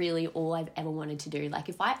that's really all I've ever wanted to do. Like,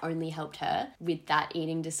 if I only helped her with that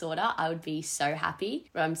eating disorder, I would be so happy.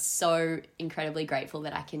 But I'm so incredibly grateful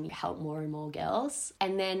that I can help more and more girls.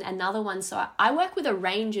 And then another one, so I work with a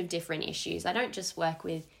range of different issues. I don't just work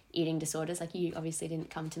with eating disorders. Like, you obviously didn't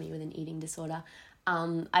come to me with an eating disorder.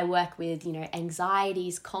 I work with,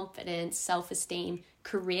 anxieties, confidence, self-esteem.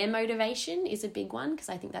 Career motivation is a big one, because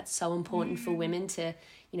I think that's so important for women to,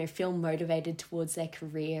 feel motivated towards their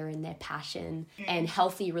career and their passion. And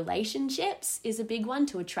healthy relationships is a big one,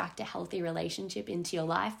 to attract a healthy relationship into your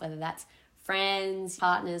life, whether that's friends,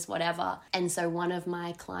 partners, whatever. And so one of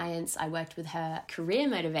my clients, I worked with her career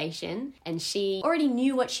motivation, and she already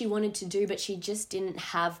knew what she wanted to do, but she just didn't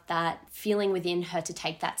have that feeling within her to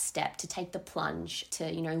take that step, to take the plunge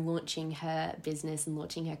to, launching her business and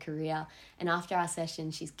launching her career. And after our session,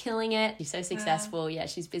 she's killing it. She's so successful. Wow. Yeah,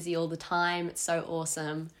 she's busy all the time. It's so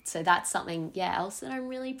awesome. So that's something, else that I'm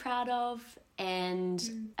really proud of.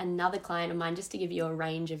 And another client of mine, just to give you a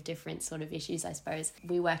range of different sort of issues, I suppose,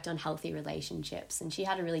 we worked on healthy relationships, and she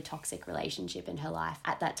had a really toxic relationship in her life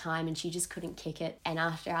at that time, and she just couldn't kick it. And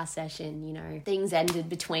after our session, things ended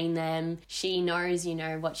between them. She knows,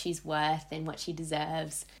 what she's worth and what she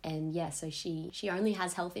deserves. And so she only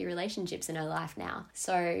has healthy relationships in her life now.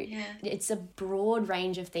 So it's a broad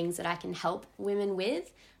range of things that I can help women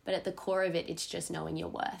with. But at the core of it, it's just knowing your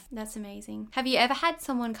worth. That's amazing. Have you ever had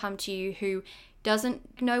someone come to you who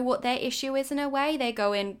doesn't know what their issue is in a way? They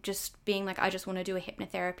go in just being like, I just want to do a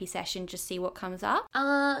hypnotherapy session, just see what comes up?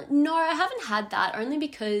 No, I haven't had that, only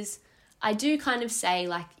because I do kind of say,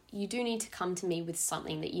 like, you do need to come to me with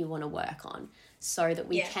something that you want to work on, so that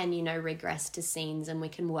we can, regress to scenes and we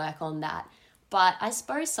can work on that. But I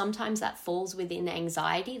suppose sometimes that falls within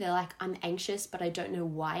anxiety. They're like, I'm anxious, but I don't know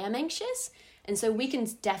why I'm anxious. And so we can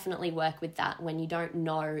definitely work with that when you don't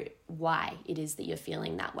know why it is that you're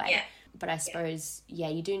feeling that way. Yeah. But I suppose,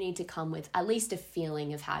 you do need to come with at least a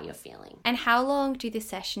feeling of how you're feeling. And how long do the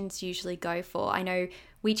sessions usually go for? I know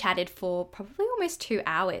we chatted for probably almost 2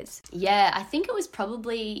 hours. Yeah, I think it was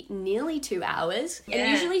probably nearly 2 hours. Yeah.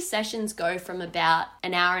 And usually sessions go from about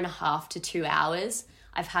an hour and a half to 2 hours.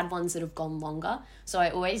 I've had ones that have gone longer. So I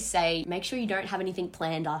always say, make sure you don't have anything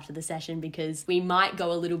planned after the session, because we might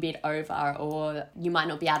go a little bit over, or you might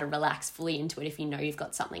not be able to relax fully into it if you know you've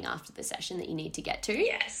got something after the session that you need to get to.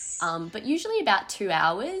 Yes. But usually about 2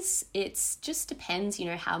 hours. It's just depends,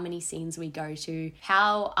 how many scenes we go to,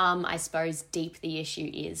 how, I suppose, deep the issue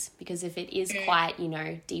is. Because if it is quite,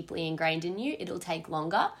 deeply ingrained in you, it'll take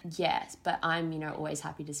longer. Yes, but I'm, always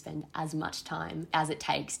happy to spend as much time as it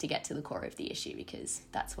takes to get to the core of the issue, because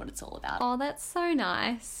that's what it's all about. Oh, that's so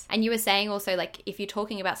nice. And you were saying also, like, if you're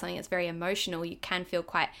talking about something that's very emotional, you can feel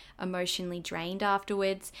quite emotionally drained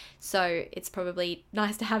afterwards. So it's probably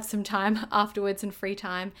nice to have some time afterwards and free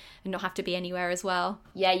time and not have to be anywhere as well.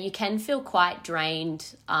 Yeah, you can feel quite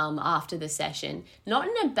drained after the session. Not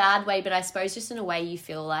in a bad way, but I suppose just in a way you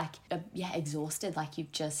feel like, exhausted, like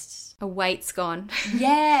you've just... a weight's gone.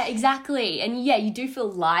 Yeah, exactly. And you do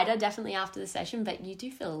feel lighter definitely after the session, but you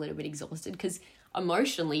do feel a little bit exhausted because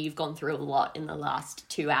emotionally you've gone through a lot in the last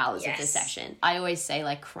 2 hours of the session. I always say,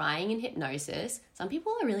 like, crying in hypnosis, some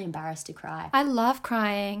people are really embarrassed to cry. I love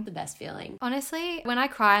crying. The best feeling. Honestly, when I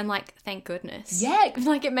cry, I'm like, thank goodness. Yeah.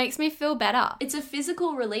 Like, it makes me feel better. It's a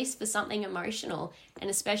physical release for something emotional. And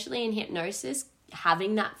especially in hypnosis,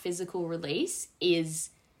 having that physical release is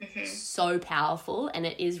so powerful, and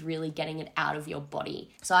it is really getting it out of your body.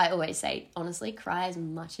 So I always say, honestly, cry as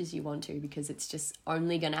much as you want to, because it's just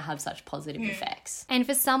only going to have such positive effects. And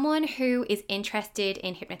for someone who is interested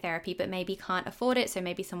in hypnotherapy but maybe can't afford it, so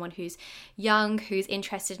maybe someone who's young, who's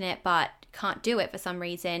interested in it but can't do it for some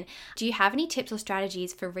reason, do you have any tips or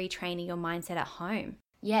strategies for retraining your mindset at home?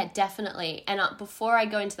 Yeah, definitely. And before I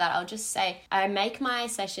go into that, I'll just say I make my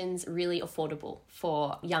sessions really affordable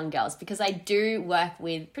for young girls, because I do work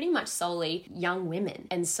with pretty much solely young women.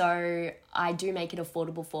 And so I do make it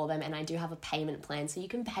affordable for them, and I do have a payment plan. So you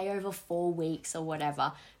can pay over 4 weeks or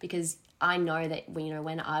whatever, because I know that,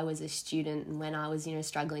 when I was a student and when I was,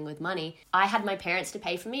 struggling with money, I had my parents to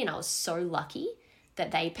pay for me, and I was so lucky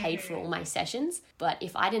that they paid for all my sessions. But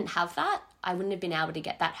if I didn't have that, I wouldn't have been able to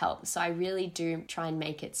get that help. So I really do try and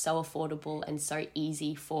make it so affordable and so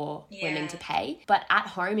easy for women to pay. But at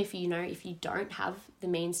home, if you don't have the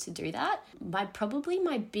means to do that, my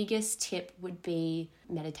biggest tip would be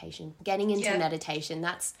meditation. Getting into meditation.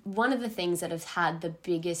 That's one of the things that have had the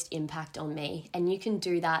biggest impact on me. And you can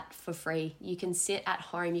do that for free. You can sit at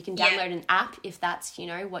home. You can download an app if that's,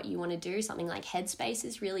 what you want to do. Something like Headspace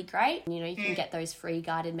is really great. You can get those free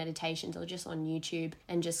guided meditations or just on YouTube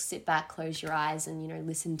and just sit back, close your eyes and,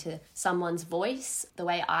 listen to someone's voice. The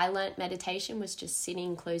way I learnt meditation was just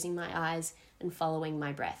sitting, closing my eyes and following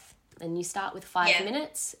my breath. And you start with 5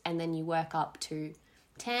 minutes and then you work up to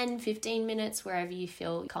 10, 15 minutes, wherever you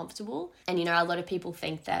feel comfortable. And, a lot of people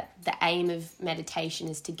think that the aim of meditation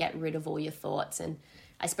is to get rid of all your thoughts. And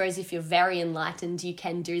I suppose if you're very enlightened, you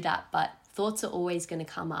can do that, but thoughts are always going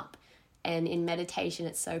to come up. And in meditation,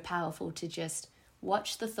 it's so powerful to just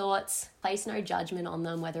watch the thoughts, place no judgment on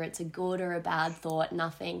them, whether it's a good or a bad thought,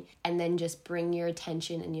 nothing, and then just bring your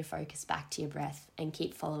attention and your focus back to your breath and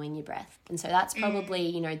keep following your breath. And so that's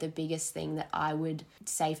probably, the biggest thing that I would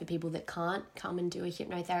say for people that can't come and do a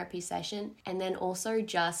hypnotherapy session. And then also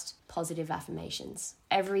just positive affirmations.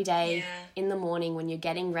 Every day in the morning when you're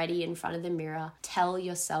getting ready in front of the mirror, tell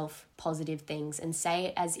yourself positive things and say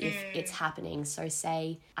it as if it's happening. So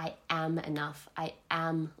say, I am enough. I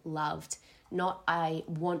am loved. Not I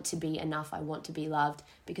want to be enough, I want to be loved,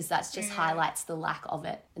 because that's just highlights the lack of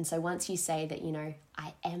it. And so once you say that,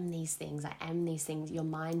 I am these things, your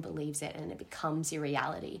mind believes it and it becomes your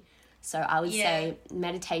reality. So I would say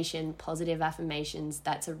meditation, positive affirmations,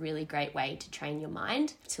 that's a really great way to train your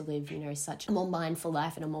mind to live, such a more mindful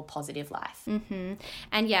life and a more positive life. Mm-hmm.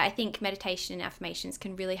 And I think meditation and affirmations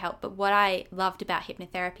can really help. But what I loved about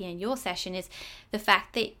hypnotherapy and your session is the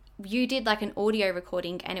fact that you did like an audio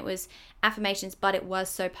recording and it was affirmations, but it was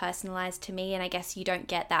so personalized to me. And I guess you don't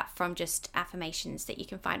get that from just affirmations that you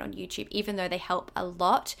can find on YouTube, even though they help a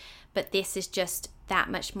lot. But this is just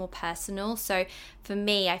that much more personal. So for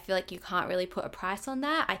me, I feel like you can't really put a price on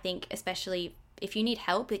that. I think especially if you need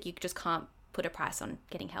help, like you just can't put a price on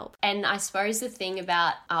getting help. And I suppose the thing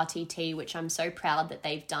about RTT, which I'm so proud that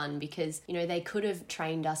they've done, because, they could have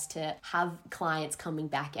trained us to have clients coming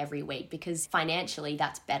back every week, because financially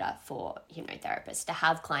that's better for hypnotherapists to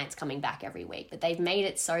have clients coming back every week. But they've made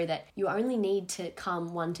it so that you only need to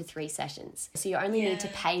come 1 to 3 sessions. So you only need to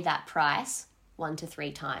pay that price 1 to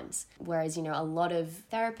 3 times. Whereas, a lot of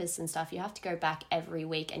therapists and stuff, you have to go back every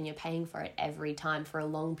week and you're paying for it every time for a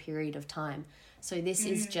long period of time. So this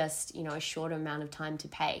is just, a short amount of time to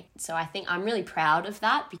pay. So I think I'm really proud of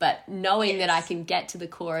that. But knowing that I can get to the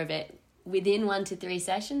core of it within 1 to 3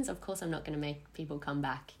 sessions, of course, I'm not going to make people come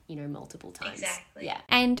back, multiple times. Exactly. Yeah.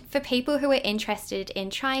 And for people who are interested in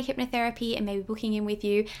trying hypnotherapy and maybe booking in with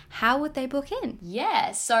you, how would they book in?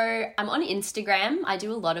 Yeah. So I'm on Instagram. I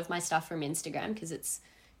do a lot of my stuff from Instagram because it's,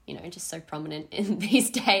 just so prominent in these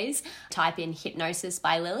days. Type in Hypnosis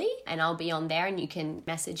by Lily and I'll be on there and you can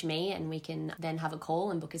message me and we can then have a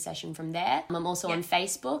call and book a session from there. I'm also on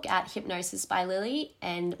Facebook at Hypnosis by Lily,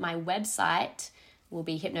 and my website will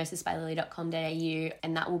be hypnosisbylily.com.au,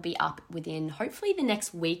 and that will be up within hopefully the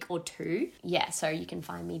next week or 2. Yeah, so you can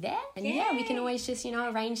find me there. And we can always just,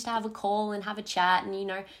 arrange to have a call and have a chat.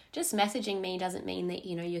 And, just messaging me doesn't mean that,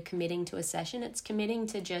 you're committing to a session. It's committing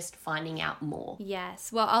to just finding out more. Yes.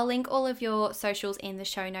 Well, I'll link all of your socials in the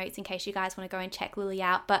show notes in case you guys want to go and check Lily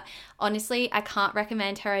out. But honestly, I can't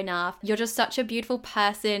recommend her enough. You're just such a beautiful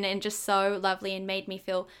person and just so lovely and made me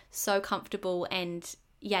feel so comfortable, and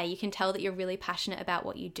you can tell that you're really passionate about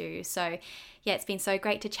what you do. So it's been so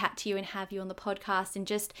great to chat to you and have you on the podcast and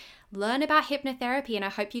just learn about hypnotherapy. And I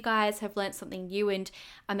hope you guys have learned something new and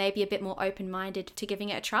are maybe a bit more open-minded to giving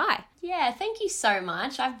it a try. Yeah, thank you so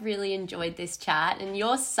much. I've really enjoyed this chat, and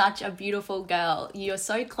you're such a beautiful girl. You're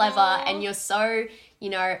so clever and you're so,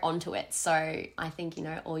 onto it. So I think,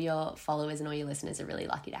 all your followers and all your listeners are really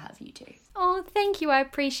lucky to have you too. Oh, thank you. I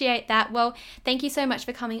appreciate that. Well, thank you so much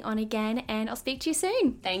for coming on again, and I'll speak to you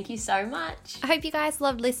soon. Thank you so much. I hope you guys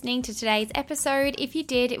loved listening to today's episode. If you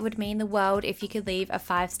did, it would mean the world if you could leave a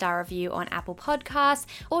 5-star review on Apple Podcasts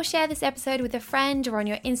or share this episode with a friend or on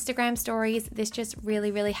your Instagram stories. This just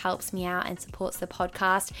really, really helps me out and supports the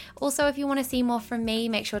podcast. Also, if you want to see more from me,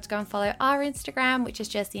 make sure to go and follow our Instagram, which is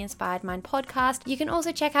just the Inspired Mind Podcast. You can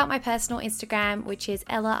also check out my personal Instagram, which is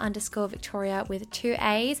Ella_Victoria with 2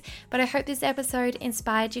 A's. But I hope this episode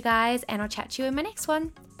inspired you guys, and I'll chat to you in my next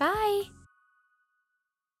one. Bye.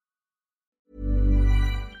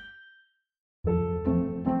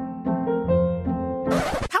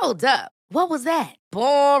 Hold up. What was that?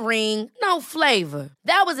 Boring. No flavor.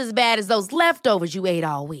 That was as bad as those leftovers you ate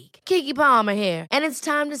all week. Keke Palmer here, and it's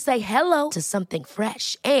time to say hello to something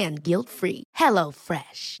fresh and guilt-free. Hello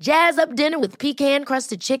Fresh. Jazz up dinner with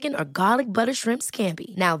pecan-crusted chicken or garlic butter shrimp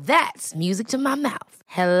scampi. Now that's music to my mouth.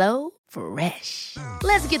 Hello Fresh.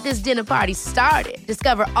 Let's get this dinner party started.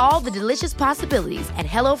 Discover all the delicious possibilities at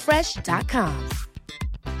hellofresh.com.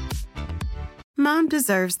 Mom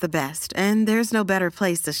deserves the best, and there's no better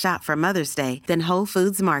place to shop for Mother's Day than Whole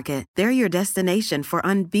Foods Market. They're your destination for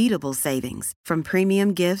unbeatable savings, from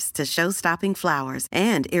premium gifts to show-stopping flowers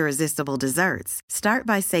and irresistible desserts. Start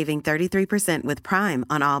by saving 33% with Prime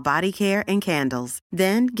on all body care and candles.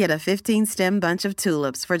 Then get a 15-stem bunch of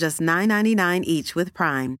tulips for just $9.99 each with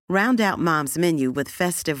Prime. Round out Mom's menu with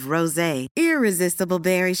festive rosé, irresistible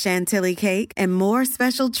berry chantilly cake, and more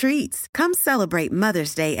special treats. Come celebrate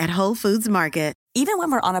Mother's Day at Whole Foods Market. Even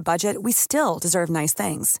when we're on a budget, we still deserve nice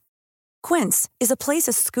things. Quince is a place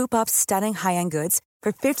to scoop up stunning high-end goods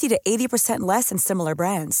for 50 to 80% less than similar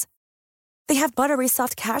brands. They have buttery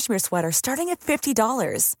soft cashmere sweaters starting at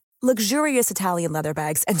 $50, luxurious Italian leather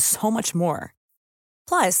bags, and so much more.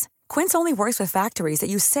 Plus, Quince only works with factories that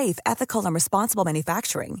use safe, ethical, and responsible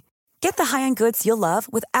manufacturing. Get the high-end goods you'll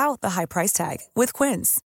love without the high price tag with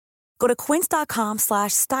Quince. Go to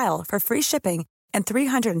quince.com/style for free shipping and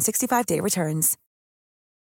 365-day returns.